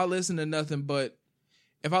if I listen to nothing but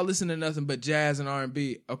jazz and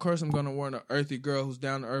R&B, of course I'm gonna want an earthy girl who's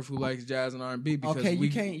down to earth who likes jazz and R&B. Because okay,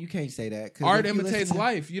 you can't say that. Art imitates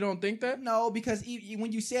life. You don't think that? No, because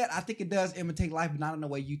when you say it, I think it does imitate life, but not in the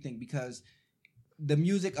way you think. Because the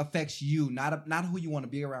music affects you, not who you want to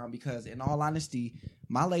be around. Because in all honesty,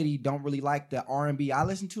 my lady don't really like the R&B I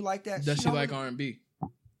listen to like that. Does she like R&B?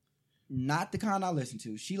 Not the kind I listen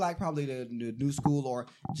to. She like probably the new school or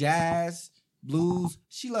jazz, blues.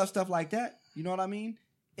 She loves stuff like that. You know what I mean?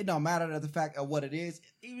 It don't matter the fact of what it is.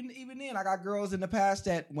 Even then, I got girls in the past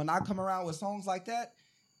that when I come around with songs like that,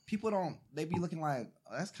 they be looking like,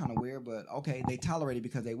 oh, that's kind of weird, but okay, they tolerate it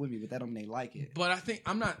because they with me, but that don't mean they like it. But I think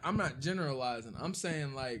I'm not generalizing. I'm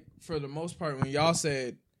saying like for the most part, when y'all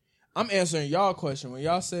said, I'm answering y'all question. When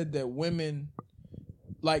y'all said that women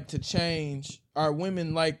like to change, or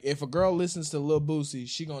women like if a girl listens to Lil Boosie,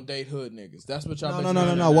 she gonna date hood niggas. That's what y'all.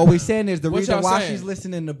 No. What we saying is the reason why she's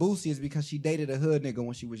listening to Boosie is because she dated a hood nigga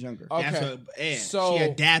when she was younger. Okay, so she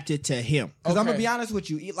adapted to him. Because I'm gonna be honest with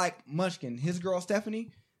you, like Munchkin, his girl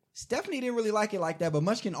Stephanie didn't really like it like that, but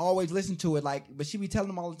Munchkin always listened to it but she be telling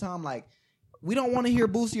him all the time like, we don't want to hear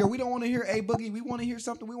Boosie or we don't want to hear A Boogie. We want to hear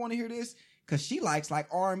something. We want to hear this because she likes like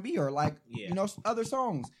R&B or like other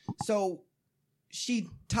songs. So she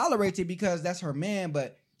tolerates it because that's her man,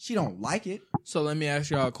 but she don't like it. So let me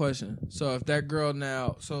ask y'all a question. So if that girl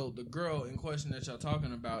the girl in question that y'all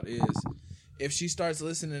talking about is, if she starts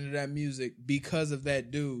listening to that music because of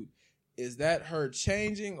that dude, is that her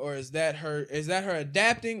changing or is that her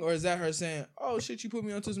adapting or is that her saying, oh shit, you put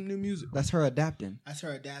me onto some new music? That's her adapting.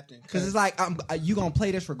 Because it's like, you gonna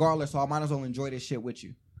play this regardless, so I might as well enjoy this shit with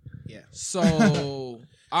you. Yeah. So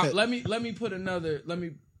let me put another, let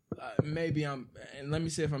me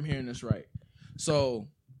see if I'm hearing this right. So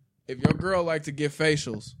if your girl like to get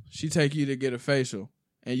facials, she take you to get a facial,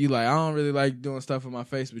 and you like, I don't really like doing stuff with my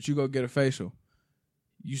face, but you go get a facial.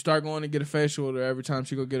 You start going to get a facial with her every time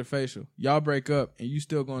she go get a facial. Y'all break up, and you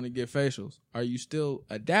still going to get facials. Are you still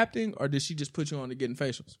adapting, or did she just put you on to getting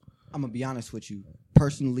facials? I'm gonna be honest with you.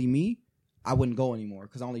 Personally, I wouldn't go anymore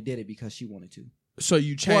because I only did it because she wanted to. So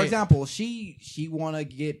you change. For example, she want to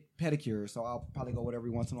get pedicures, so I'll probably go with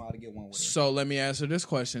every once in a while to get one with her. So let me answer this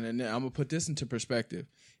question, and then I'm gonna put this into perspective.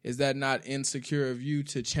 Is that not insecure of you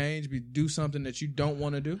to change, do something that you don't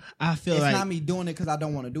want to do? I feel it's like not me doing it because I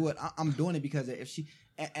don't want to do it. I'm doing it because if she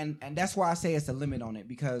and that's why I say it's a limit on it,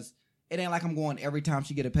 because it ain't like I'm going every time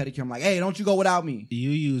she get a pedicure. I'm like, hey, don't you go without me.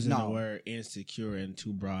 You using the word insecure in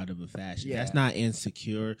too broad of a fashion. Yeah. That's not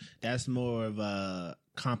insecure. That's more of a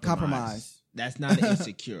compromise. That's not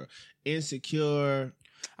insecure. Insecure.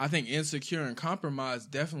 I think insecure and compromise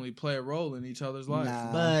definitely play a role in each other's lives.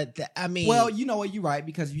 Nah. But I mean, well, you know what? You're right,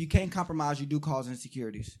 because if you can't compromise, you do cause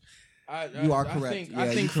insecurities. You are correct.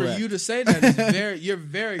 I think for you to say that is you're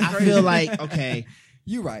very crazy. I feel like, okay.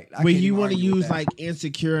 You're right. When you want to use like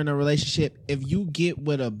insecure in a relationship, if you get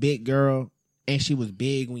with a big girl and she was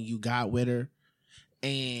big when you got with her,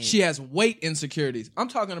 and she has weight insecurities. I'm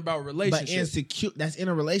talking about relationships. But insecure, that's in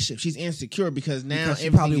a relationship. She's insecure because now she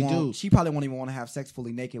probably won't even want to have sex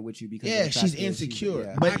fully naked with you because she's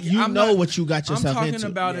insecure. But I'm know what you got yourself into. I'm talking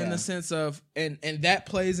about in the sense of, and that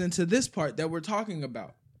plays into this part that we're talking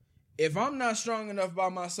about. If I'm not strong enough by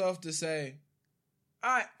myself to say,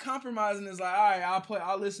 all right, compromising is like, all right,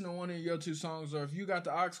 I'll listen to one of your two songs, or if you got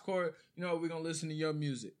the aux cord, you know, we're gonna listen to your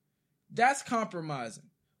music. That's compromising.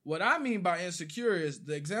 What I mean by insecure is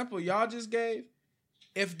the example y'all just gave.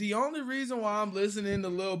 If the only reason why I'm listening to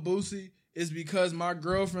Lil Boosie is because my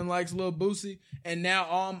girlfriend likes Lil Boosie, and now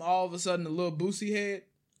I'm all of a sudden a Lil Boosie head,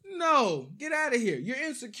 no, get out of here. You're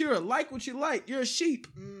insecure. Like what you like. You're a sheep.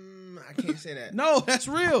 I can't say that. No, that's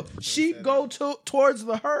real. Sheep go towards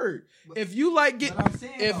the herd. If you like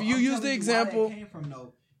use the example. Came from,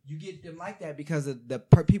 though. You get them like that because of the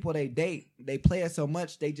people they date. They play it so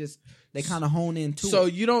much, they kind of hone into it. So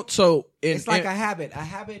you don't. So it's like a habit. A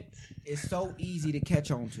habit is so easy to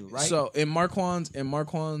catch on to, right? So in Marquand's, and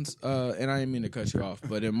I didn't mean to cut you off,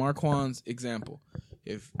 but in Marquand's example,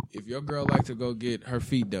 if your girl like to go get her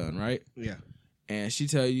feet done, right? Yeah. And she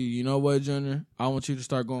tell you, you know what, Junior? I want you to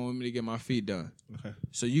start going with me to get my feet done. Okay.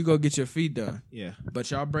 So you go get your feet done. Yeah.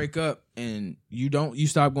 But y'all break up and you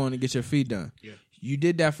stop going to get your feet done. Yeah. You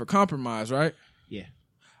did that for compromise, right? Yeah.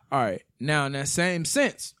 All right. Now, in that same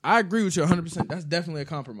sense, I agree with you 100%. That's definitely a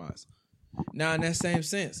compromise. Now, in that same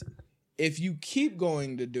sense, if you keep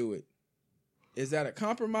going to do it, Is that a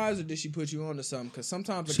compromise or did she put you on to something? Because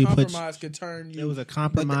sometimes a She put compromise could turn you. It was a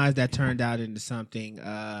compromise that turned out into something.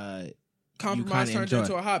 Compromise you kinda turned enjoy.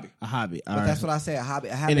 into a hobby. A hobby. But that's what I say. A hobby.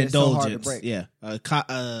 A habit An is so hard to indulgence. break. Yeah.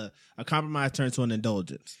 A compromise turns to an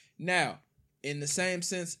indulgence. Now, in the same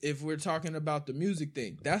sense, if we're talking about the music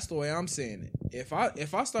thing, that's the way I'm saying it.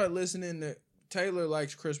 If I start listening to Taylor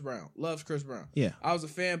likes Chris Brown, loves Chris Brown. Yeah. I was a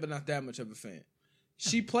fan, but not that much of a fan.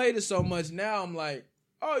 She played it so much. Now I'm like,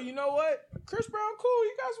 oh, you know what? Chris Brown, cool.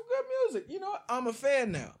 You got some good music. You know what? I'm a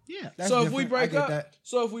fan now. Yeah. So if we break up, that.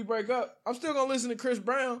 I'm still gonna listen to Chris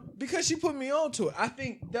Brown because she put me on to it. I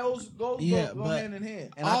think those go hand in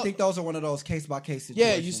hand. And I think those are one of those case by case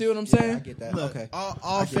situations. Yeah, you see what I'm saying? I get that. Look, okay.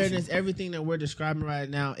 All fairness, everything that we're describing right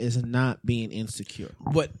now is not being insecure.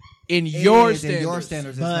 But in your standards, in your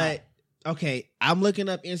standards, it's But okay, I'm looking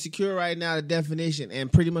up insecure right now, the definition,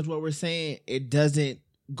 and pretty much what we're saying, it doesn't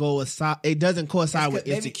coincide with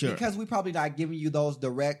insecure. Because we probably not giving you those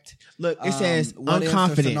direct. Look, it says what ifs or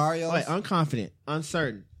unconfident, scenarios. wait, unconfident,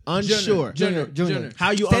 uncertain, unsure. Junior.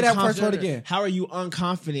 How you Say that unconfident? first word again. How are you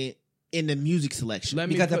unconfident in the music selection?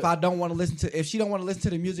 Because if I don't want to listen to, if she don't want to listen to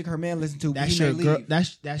the music her man listen to, That's we your may girl. leave.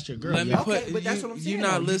 That's your girl. Let me yeah. put. but that's what I'm saying, You're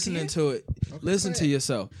not though. You listening can't. to it. Listen to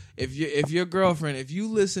yourself. If your girlfriend, if you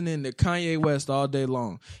listening to Kanye West all day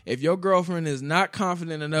long, if your girlfriend is not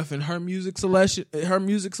confident enough in her music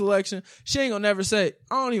selection, she ain't gonna never say,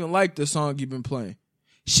 "I don't even like the song you've been playing."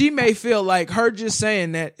 She may feel like her just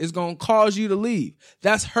saying that is gonna cause you to leave.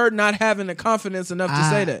 That's her not having the confidence enough to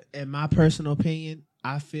say that. In my personal opinion,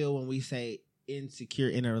 I feel when we say insecure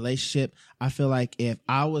in a relationship, I feel like if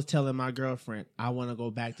I was telling my girlfriend I want to go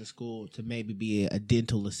back to school to maybe be a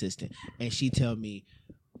dental assistant, and she tell me,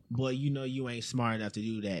 "Boy, you know you ain't smart enough to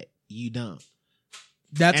do that. You dumb."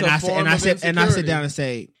 That's and a I form say, and of I sit insecurity. down and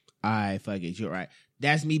say, "All right, fuck it, you're right."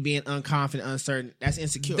 That's me being unconfident, uncertain. That's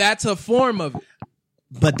insecure. That's a form of it.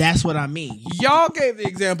 But that's what I mean. Y'all gave the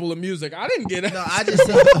example of music. I didn't get it. No, I just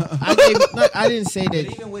said I didn't say But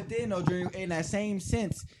that. even within, though, Dream, in that same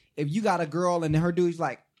sense, if you got a girl and her dude is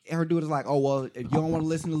like, oh well, if you don't want to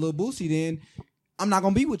listen to Lil Boosie, then I'm not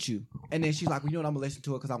gonna be with you. And then she's like, well, you know what, I'm gonna listen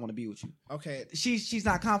to it because I want to be with you. Okay, She's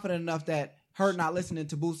not confident enough that her not listening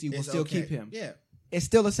to Boosie will it's still okay. keep him. Yeah, It's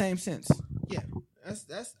still the same sense. yeah,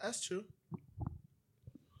 that's true.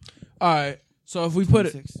 All right. So if we put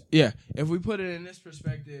it, 26. if we put it in this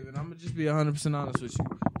perspective, and I'm gonna just be 100% honest with you,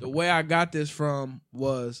 the way I got this from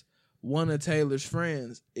was one of Taylor's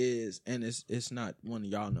friends is, and it's not one of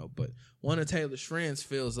y'all know, but one of Taylor's friends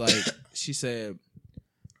feels like she said,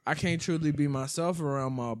 I can't truly be myself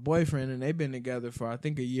around my boyfriend, and they've been together for I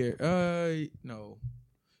think a year,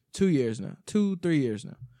 2 years now, 3 years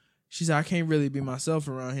now. She said I can't really be myself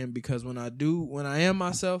around him because when I am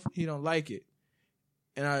myself, he don't like it.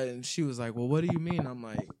 And she was like, well, what do you mean? I'm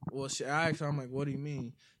like, well, I asked her, I'm like, what do you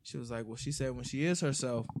mean? She was like, well, she said when she is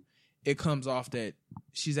herself, it comes off that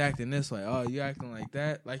she's acting this way. Oh, you acting like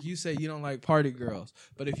that? Like you say you don't like party girls.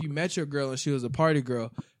 But if you met your girl and she was a party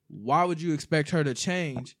girl, why would you expect her to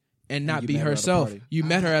change and not be herself? You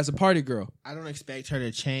met her as a party girl. I don't expect her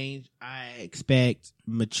to change. I expect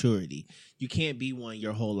maturity. You can't be one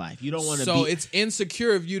your whole life. You don't want to be. So it's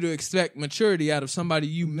insecure of you to expect maturity out of somebody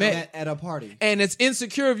you met At a party. And it's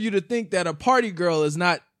insecure of you to think that a party girl is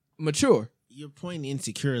not mature. You're pointing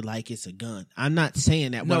insecure like it's a gun. I'm not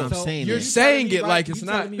saying that. No, what I'm so saying you're is saying telling me it like it's you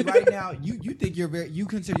not. telling me right now, you think you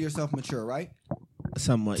consider yourself mature, right?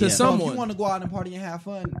 somewhat. To Yeah. some- So if Someone. you want to go out and party and have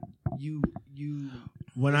fun, you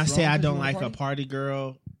When I What's say wrong I because you don't wanna like a party? party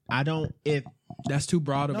girl, I don't. If That's too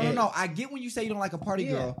broad of no. I get when you say you don't like a party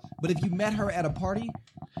Yeah. girl, but if you met her at a party,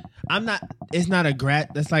 I'm not, it's not a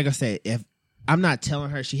grat. That's like I said. If I'm not telling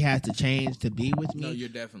her she has to change to be with me. No, you're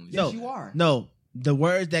definitely. yes, you are. No, the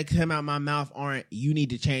words that come out my mouth aren't "you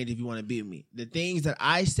need to change if you want to be with me." The things that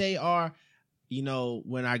I say are, you know,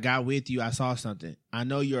 when I got with you, I saw something. I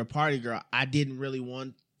know you're a party girl. I didn't really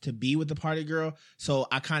want to be with the party girl, so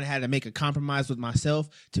I kind of had to make a compromise with myself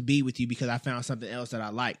to be with you because I found something else that I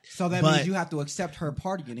liked. So that But means you have to accept her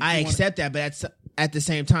partying. If I you wanna- accept that, but at the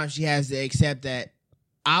same time, she has to accept that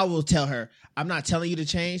I will tell her, I'm not telling you to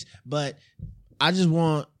change, but I just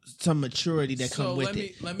want some maturity that So come with let me-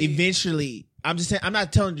 it. let me- Eventually, I'm just saying, I'm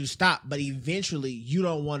not telling you to stop, but eventually, you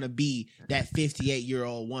don't want to be that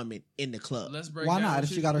 58-year-old woman in the club. Let's break Why down not? what If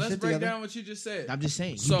you- she got her let's shit break together? down what you just said. I'm just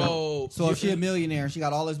saying. you don't. So if she's a millionaire and she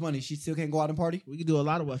got all this money, she still can't go out and party? We can do a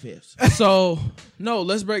lot of what ifs. So no,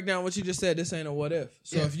 let's break down what you just said. This ain't a what if.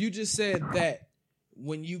 So Yeah. if you just said that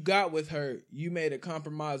when you got with her, you made a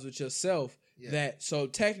compromise with yourself. Yeah. That so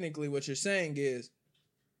technically what you're saying is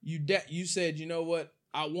you said, you know what,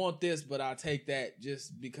 I want this, but I'll take that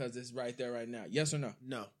just because it's right there right now. Yes or no?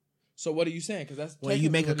 No. So what are you saying? Because that's when you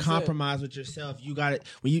make a technically what he said. compromise with yourself, you got it.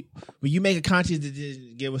 When you make a conscious decision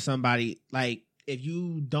to get with somebody, like if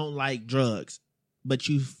you don't like drugs, but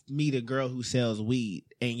you meet a girl who sells weed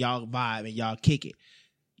and y'all vibe and y'all kick it,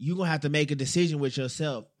 you gonna have to make a decision with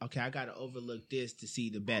yourself. Okay, I gotta overlook this to see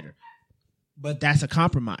the better. But that's a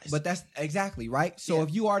compromise. But that's exactly right. So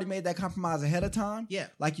if you already made that compromise ahead of time,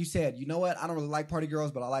 like you said, you know what? I don't really like party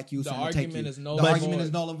girls, but I like you. So I'm gonna take you. The argument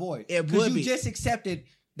is null and void. Because you just accepted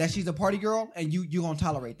that she's a party girl, and you gonna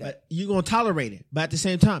tolerate that. But you gonna tolerate it, but at the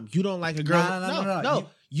same time, you don't like a girl. No.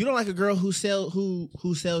 You don't like a girl who sells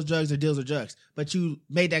drugs or deals with drugs, but you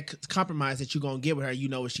made that compromise that you're gonna get with her. You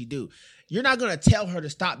know what she do. You're not gonna tell her to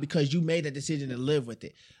stop because you made that decision to live with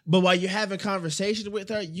it. But while you're having conversations with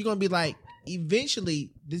her, you're gonna be like,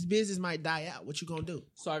 eventually, this business might die out. What you gonna do?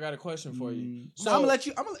 So I got a question for you. So I'm gonna let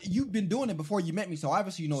you. You've been doing it before you met me, so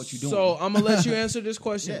obviously you know what you're doing. So I'm gonna let you answer this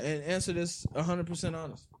question and answer this 100%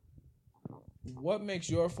 honest. What makes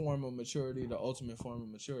your form of maturity the ultimate form of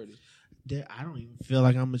maturity? I don't even feel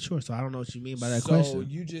like I'm mature, so I don't know what you mean by that question. So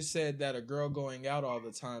you just said that a girl going out all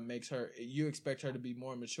the time makes her. You expect her to be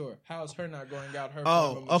more mature. How is her not going out? Her.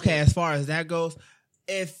 Oh, okay. As far as that goes,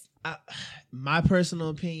 my personal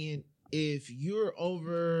opinion, if you're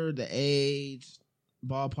over the age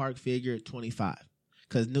ballpark figure 25,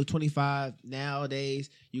 because new 25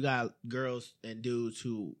 nowadays, you got girls and dudes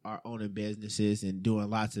who are owning businesses and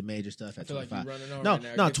doing lots of major stuff at 25.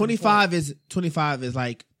 No, 25 is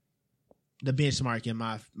like the benchmark in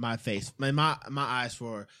my face, my eyes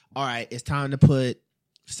for, all right, it's time to put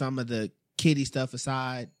some of the kiddie stuff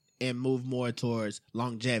aside and move more towards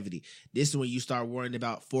longevity. This is when you start worrying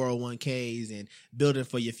about 401ks and building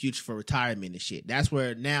for your future for retirement and shit. That's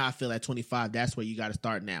where now I feel at 25, that's where you got to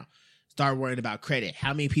start now. Start worrying about credit.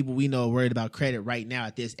 How many people we know are worried about credit right now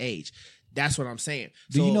at this age? That's what I'm saying.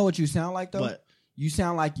 Do you know what you sound like, though? You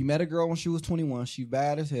sound like you met a girl when she was 21. She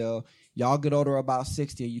bad as hell. Y'all get older about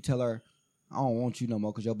 60 and you tell her, I don't want you no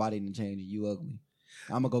more because your body didn't change and you ugly.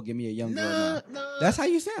 I'm going to go get me a young girl now. No. That's how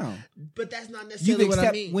you sound. But that's not necessarily what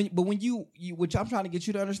I mean. When you, which I'm trying to get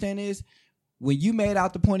you to understand is, when you made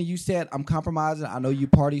out the point and you said, I'm compromising, I know you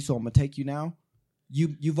party, so I'm going to take you now.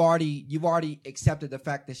 You've already accepted the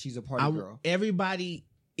fact that she's a party girl. Anybody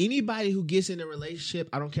who gets in a relationship,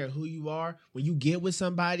 I don't care who you are, when you get with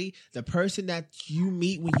somebody, the person that you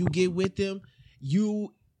meet when you get with them,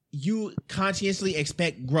 you consciously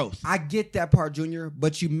expect growth. I get that part, Junior,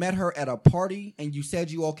 but you met her at a party and you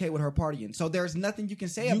said you okay with her partying. So there's nothing you can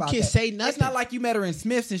say about that. You can say nothing. It's not like you met her in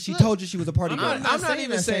Smith's and she told you she was a party girl. I'm not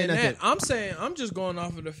even saying that. I'm just going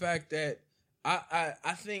off of the fact that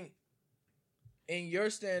I think in your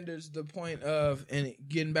standards, the point of, and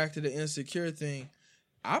getting back to the insecure thing,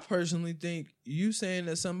 I personally think you saying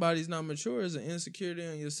that somebody's not mature is an insecurity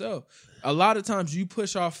on yourself. A lot of times you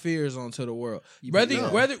push off fears onto the world. Whether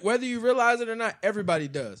you realize it or not, everybody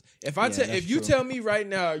does. If you tell me right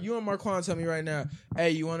now, you and Marquand tell me right now,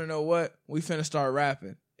 hey, you want to know what? We finna start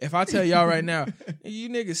rapping. If I tell y'all right now, you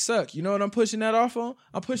niggas suck. You know what I'm pushing that off on?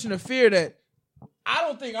 I'm pushing the fear that I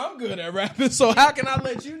don't think I'm good at rapping, so how can I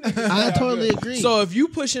let you niggas I totally agree. So if you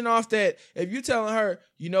pushing off that, if you telling her,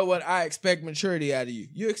 you know what, I expect maturity out of you.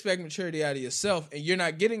 You expect maturity out of yourself, and you're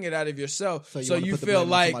not getting it out of yourself. So you feel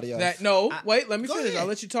like that. No, wait, let me finish. Ahead. I'll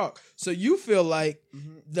let you talk. So you feel like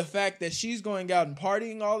the fact that she's going out and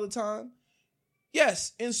partying all the time,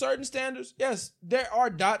 yes, in certain standards, yes, there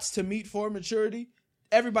are dots to meet for maturity.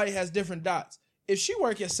 Everybody has different dots. If she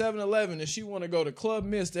work at 7-Eleven and she want to go to Club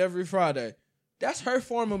Mist every Friday, that's her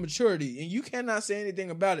form of maturity, and you cannot say anything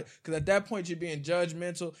about it, because at that point you're being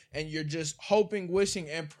judgmental and you're just hoping, wishing,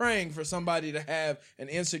 and praying for somebody to have an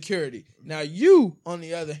insecurity. Now you, on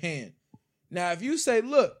the other hand, if you say,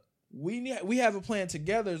 look, we have a plan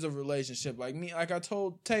together as a relationship, like I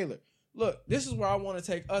told Taylor, look, this is where I want to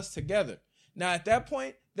take us together. Now at that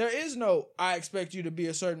point, there is no, I expect you to be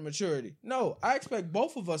a certain maturity. No, I expect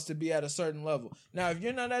both of us to be at a certain level. Now, if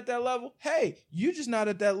you're not at that level, hey, you're just not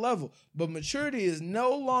at that level. But maturity is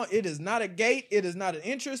it is not a gate. It is not an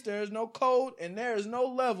interest. There is no code, and there is no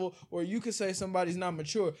level where you can say somebody's not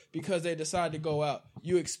mature because they decide to go out.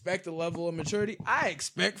 You expect a level of maturity. I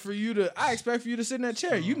expect for you to sit in that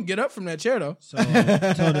chair. You can get up from that chair though. So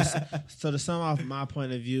to sum off my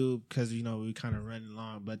point of view, because we kind of running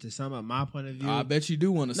long, but to sum up my point of view, I bet you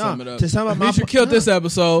do want to sum it up. To sum up you killed this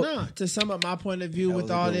episode. No, to sum up my point of view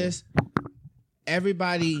with all this,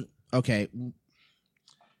 everybody, okay.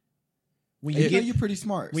 You're pretty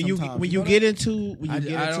smart. When you get into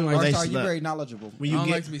relationships, you're very knowledgeable. I don't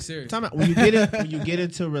like to be serious. When you get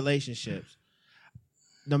into relationships,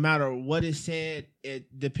 no matter what is said,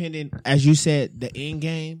 depending, as you said, the end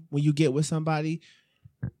game when you get with somebody,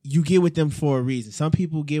 you get with them for a reason. Some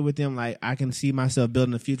people get with them like, I can see myself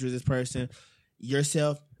building a future with this person.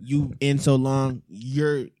 Yourself, you in so long,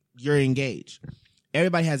 you're engaged.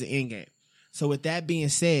 Everybody has an end game. So with that being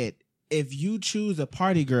said, if you choose a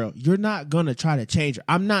party girl, you're not gonna try to change her.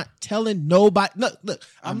 I'm not telling nobody. Look.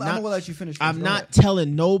 I'm gonna let you finish. I'm not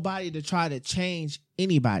telling nobody to try to change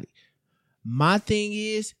anybody. My thing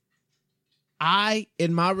is,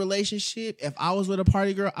 in my relationship, if I was with a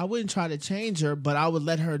party girl, I wouldn't try to change her, but I would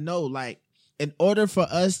let her know, like, in order for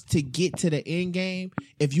us to get to the end game,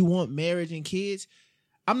 if you want marriage and kids,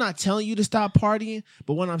 I'm not telling you to stop partying,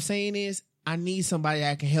 but what I'm saying is, I need somebody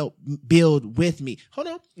that can help build with me. Hold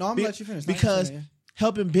on. No, I'm gonna let you finish. Because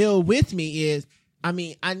helping build with me is, I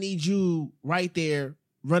need you right there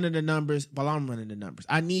running the numbers while I'm running the numbers.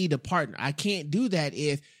 I need a partner. I can't do that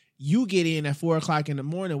if you get in at 4:00 in the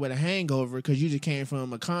morning with a hangover because you just came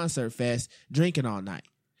from a concert fest drinking all night.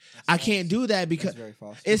 I can't do that because very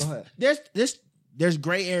false. it's Go ahead. there's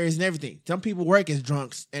gray areas and everything. Some people work as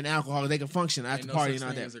drunks and alcoholics. They can function after partying and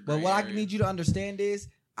all that. But what I need you to understand is,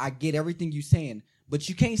 I get everything you're saying, but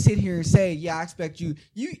you can't sit here and say, yeah, I expect you.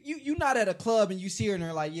 You not at a club and you see her and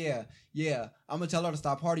they're like, yeah, I'm going to tell her to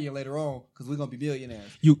stop partying later on because we're going to be millionaires.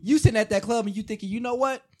 You sitting at that club and you thinking, you know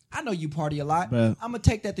what? I know you party a lot. Bruh. I'm going to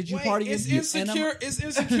take that you party. It's insecure. It's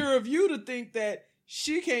insecure of you to think that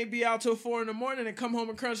she can't be out till 4 a.m. and come home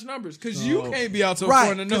and crunch numbers because you can't be out till 4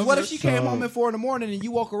 right. a.m. Because what if she came home at 4 a.m. and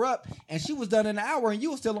you woke her up and she was done in an hour and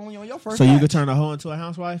you were still only on your first So batch? you could turn a hoe into a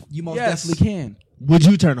housewife? You most definitely can. Would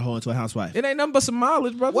you turn a hoe into a housewife? It ain't nothing but some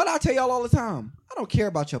mileage, brother. What I tell y'all all the time, I don't care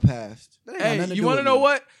about your past. That ain't got nothing to You do want to with know me.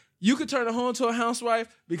 what? You could turn a hoe into a housewife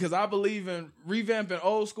because I believe in revamping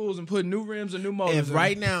old schools and putting new rims and new motors. If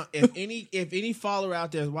right now, if any follower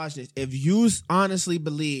out there is watching this, if you honestly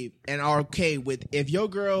believe and are okay with, if your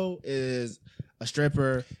girl is a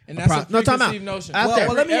stripper, and that's a preconceived notion.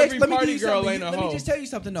 Well, let me every give party you girl something. ain't a Let hoe. me just tell you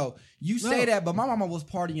something though. You say that, but my mama was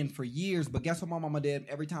partying for years. But guess what my mama did?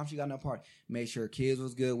 Every time she got in a party, made sure kids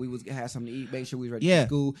was good. We had something to eat. Made sure we was ready for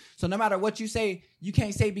school. So no matter what you say, you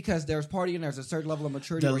can't say because there's partying. There's a certain level of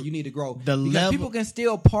maturity where you need to grow. Because people can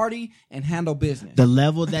still party and handle business. The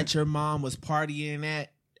level that your mom was partying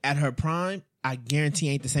at her prime, I guarantee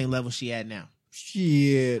ain't the same level she at now.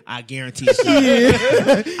 Shit. I guarantee it's not.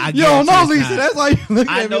 I You don't know Lisa. not. That's why you look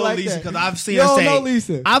I at me know like Lisa that. because I've seen You her don't say. know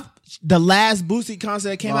Lisa. The last Boosie concert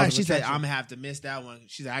that came Laws out, of she said, attraction. "I'm gonna have to miss that one."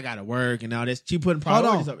 She said, "I gotta work and all this." She putting Hold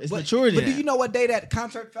priorities on. up. It's But maturity. do now. you know what day that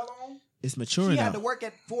concert fell on? It's maturity. She had now. to work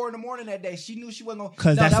at 4 a.m. that day. She knew she wasn't going to.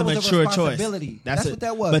 Because that's that a was mature choice. responsibility. That's what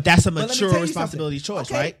that was. But that's a But let me mature tell you responsibility something.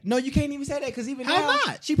 choice, Okay. right? No, you can't even say that because even How now,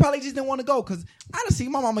 not? she probably just didn't want to go because I done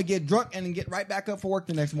seen my mama get drunk and then get right back up for work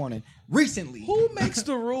the next morning. Recently. Who makes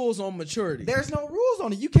the rules on maturity? There's no rules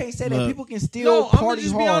on it. You can't say that Look. people can still No, I'm gonna party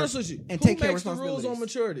just hard be honest with you. and Who take care of makes the rules responsibilities. on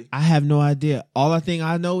maturity? I have no idea. All thing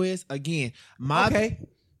I know is, again, Okay,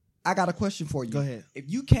 I got a question for you. Go ahead. If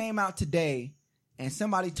you came out today and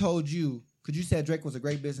somebody told you, because you said Drake was a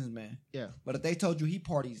great businessman, Yeah. but if they told you he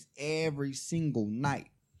parties every single night,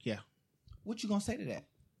 Yeah. what you gonna say to that?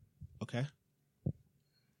 Okay.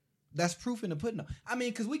 That's proof in the pudding. I mean,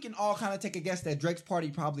 because we can all kind of take a guess that Drake's party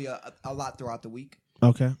probably a lot throughout the week.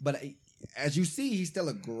 Okay. But as you see, he's still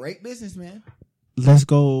a great businessman. Let's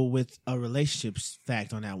go with a relationships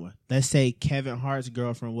fact on that one. Let's say Kevin Hart's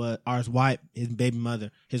girlfriend his wife, his baby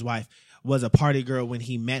mother, his wife was a party girl when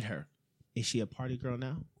he met her. Is she a party girl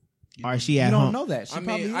now? Or is she at You home? don't know that. She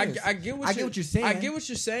probably is. I get what you're saying. I get what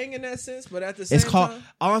you're saying in that sense, but at the same It's called. time,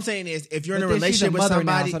 All I'm saying is, if you're in But a then she's relationship with mother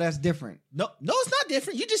now, somebody, so that's different. no, it's not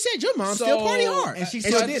different. You just said your mom So- still party hard, And she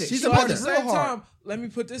still did it. She's So a at at mother. the real same hard. time, let me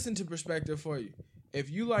put this into perspective for you. If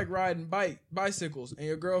you like riding bicycles and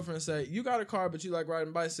your girlfriend say, you got a car, but you like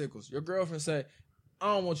riding bicycles. Your girlfriend say,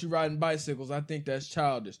 I don't want you riding bicycles. I think that's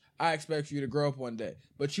childish. I expect you to grow up one day.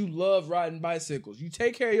 But you love riding bicycles. You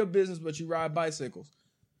take care of your business, but you ride bicycles.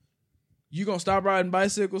 You gonna stop riding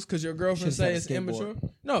bicycles because your girlfriend say it's immature?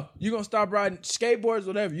 No, you gonna stop riding skateboards,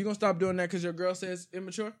 whatever. You gonna stop doing that because your girl says it's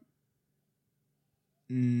immature?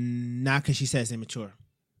 Not because she says immature.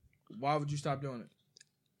 Why would you stop doing it?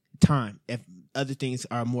 Time. If other things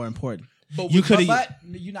are more important, But you could have.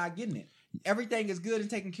 But you're not getting it. Everything is good and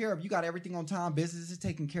taken care of. You got everything on time. Business is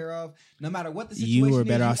taken care of. No matter what the situation You were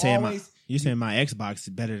better off is, saying you saying my Xbox is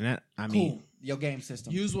better than that. I mean, cool. Your game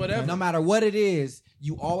system. Use whatever. No matter what it is,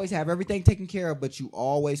 you always have everything taken care of, but you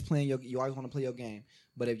always you always want to play your game.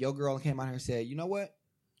 But if your girl came out here and said, you know what?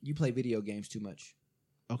 You play video games too much.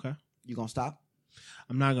 okay. You gonna stop?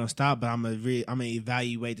 I'm not gonna stop, but I'm gonna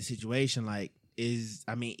evaluate the situation. Like, is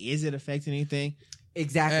it affecting anything?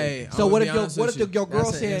 Exactly. Hey, so I'm what gonna if be honest with your you. girl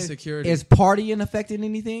That's an says, insecurity. is partying affecting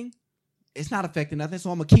anything? it's not affecting nothing, so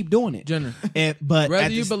I'm gonna keep doing it. Jenner, But whether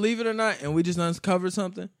you believe it or not, and we just uncovered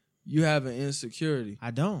something, you have an insecurity.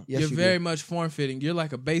 I don't. Yes, You're you very do. much form-fitting. You're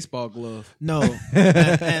like a baseball glove. No.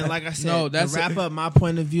 and like I said, No, that's to wrap up my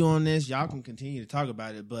point of view on this, y'all can continue to talk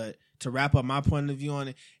about it, but to wrap up my point of view on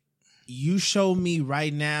it, you show me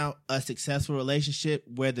right now a successful relationship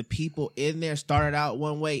where the people in there started out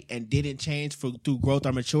one way and didn't change through growth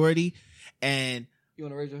or maturity. And You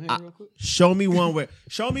want to raise your hand real quick? show me one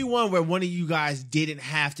where one of you guys didn't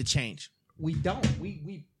have to change. We don't.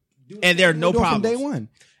 We do. And there are no we do it from problems. day one.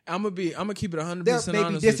 I'm gonna keep it 100% There honest. may be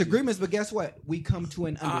with you. disagreements, but guess what? We come to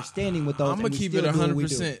an understanding with those. I'm gonna and we keep still it do what we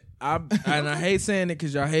do. 100%. And I hate saying it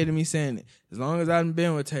because y'all hated me saying it. As long as I've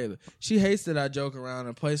been with Taylor, she hates that I joke around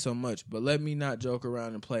and play so much. But let me not joke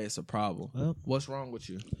around and play. It's a problem. Well. What's wrong with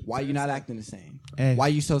you? Why you not acting the same? Hey. Why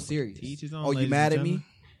you so serious? Teach his own, Oh, you ladies mad and at me?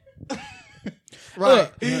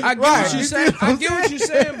 Look, I get what you're saying. I I'm get what you're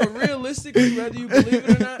saying. But realistically, whether you believe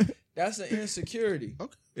it or not, that's an insecurity.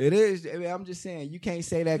 Okay. It is. I mean, I'm just saying you can't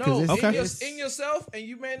say that No, because in yourself, and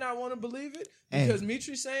you may not want to believe it Hey. because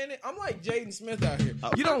Mitri's saying it. I'm like Jaden Smith out here.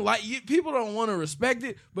 You don't like people don't want to respect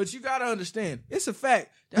it, but you got to understand it's a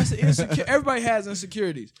fact. That's an insecure. Everybody has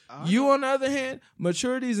insecurities. You, on the other hand,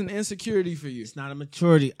 maturity is an insecurity for you. It's not a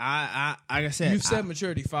maturity. I like I said, You've said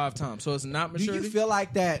maturity 5 times, so it's not Do maturity. you feel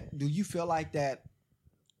like that? Do you feel like that?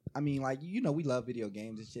 I mean, like we love video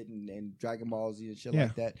games and shit, and Dragon Ball Z and shit Yeah.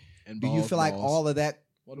 like that. And Do you feel like all of that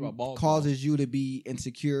What about balls? causes you to be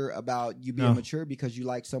insecure about you being No. mature because you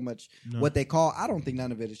like so much No. what they call? I don't think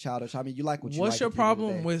none of it is childish. I mean, you like what you like. What's your at the end of the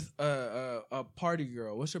problem day. with a party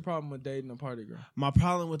girl? What's your problem with dating a party girl? my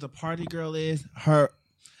problem with the party girl is her.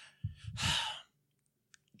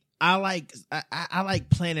 I like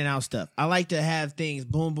planning out stuff. I like to have things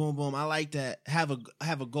boom, boom, boom. I like to have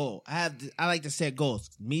a goal. I like to set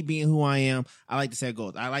goals. Me being who I am, I like to set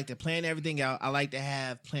goals. I like to plan everything out. I like to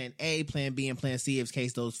have plan A, plan B, and plan C in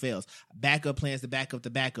case those fails. Backup plans to back up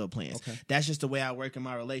the backup plans. Okay. That's just the way I work in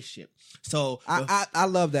my relationship. So I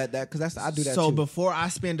love that because I do that so too. before I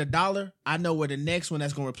spend $1, I know where the next one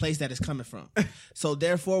that's going to replace that is coming from. So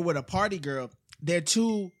therefore, with a party girl, they're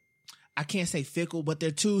too, I can't say fickle, but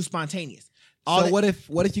they're too spontaneous. So what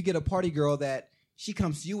if you get a party girl that she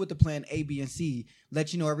comes to you with the plan A, B, and C,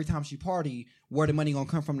 let you know every time she party where the money gonna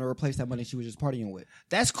come from to replace that money she was just partying with?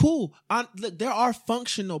 That's cool. Look, there are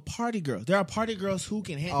functional party girls. There are party girls who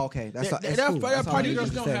can handle. Oh, okay, that's cool. There are That's all I party needed girls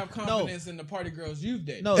to Don't say. have confidence in the party girls you've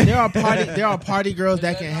dated. No, there are party girls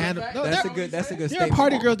that Is can that not a handle. fact? No, That's there- a good There There are statement.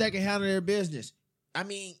 party girls that can handle their business. I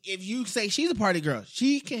mean, if you say she's a party girl,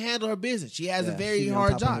 she can handle her business. She has a Yeah, very she on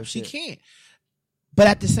hard top of her job. She shit. can. But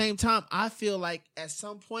at the same time, I feel like at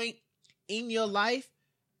some point in your life,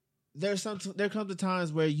 there comes a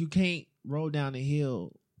times where you can't roll down the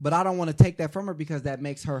hill. But I don't want to take that from her because that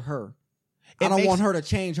makes her her. I don't want her to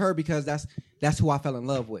change her because that's who I fell in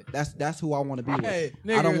love with. That's who I want to be with. Hey,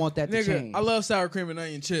 nigga, I don't want that to change. I love sour cream and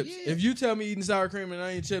onion chips. Yeah. If you tell me eating sour cream and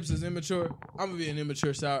onion chips is immature, I'm gonna be an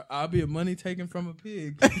immature sour. I'll be a money taken from a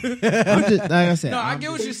pig. I'm just, like I said, No, I I'm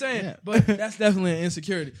get what just- you're saying, yeah. but that's definitely an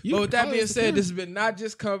insecurity. You But with that call it being said, insecurity. this has been Not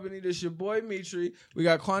Just Company. This your boy Mitri. We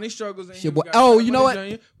got Kwani Struggles in here. Your We boy- got oh, Fat you know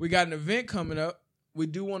Money what? Jr. We got an event coming up. We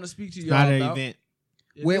do want to speak to y'all Not an about. event.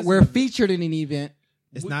 It We're is we're an event. featured in an event.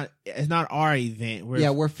 It's not our event.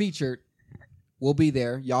 We're featured. We'll be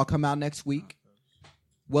there. Y'all come out next week.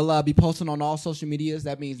 We'll be posting on all social medias.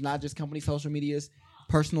 That means Not Just Company social medias,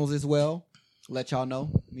 personals as well. Let y'all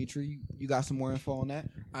know. Mitri, you got some more info on that?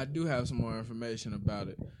 I do have some more information about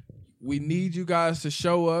it. We need you guys to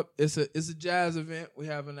show up. It's a jazz event. We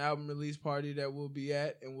have an album release party that we'll be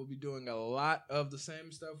at, and we'll be doing a lot of the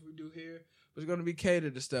same stuff we do here. But it's going to be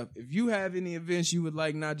catered to stuff. If you have any events you would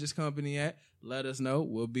like Not Just Company at, let us know.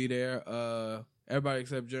 We'll be there. Everybody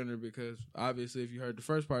except Jenner, because obviously if you heard the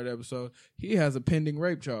first part of the episode, he has a pending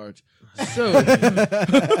rape charge. So,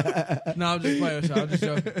 no, I'm just playing with y'all. I'm just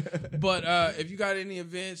joking. But if you got any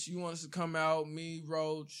events you want us to come out, me,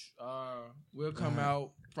 Roach, we'll come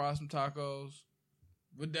out, fry some tacos.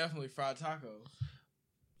 We'll definitely fry tacos.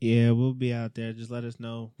 Yeah, we'll be out there. Just let us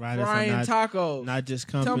know. Write Frying us on tacos. Not Just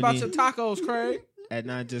Tell Company. them about your tacos, Craig. At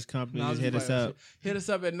Not Just Company. No, I'm Just just hit us playing up. with you. Hit us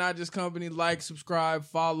up at Not Just Company. Like, subscribe,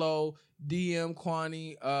 follow, DM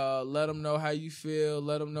Kwani. Let them know how you feel.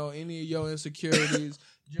 Let them know any of your insecurities.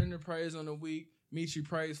 Junior praise on the week. Mitri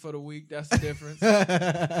praise for the week. That's the difference.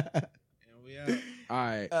 And we out. All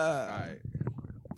right. All right.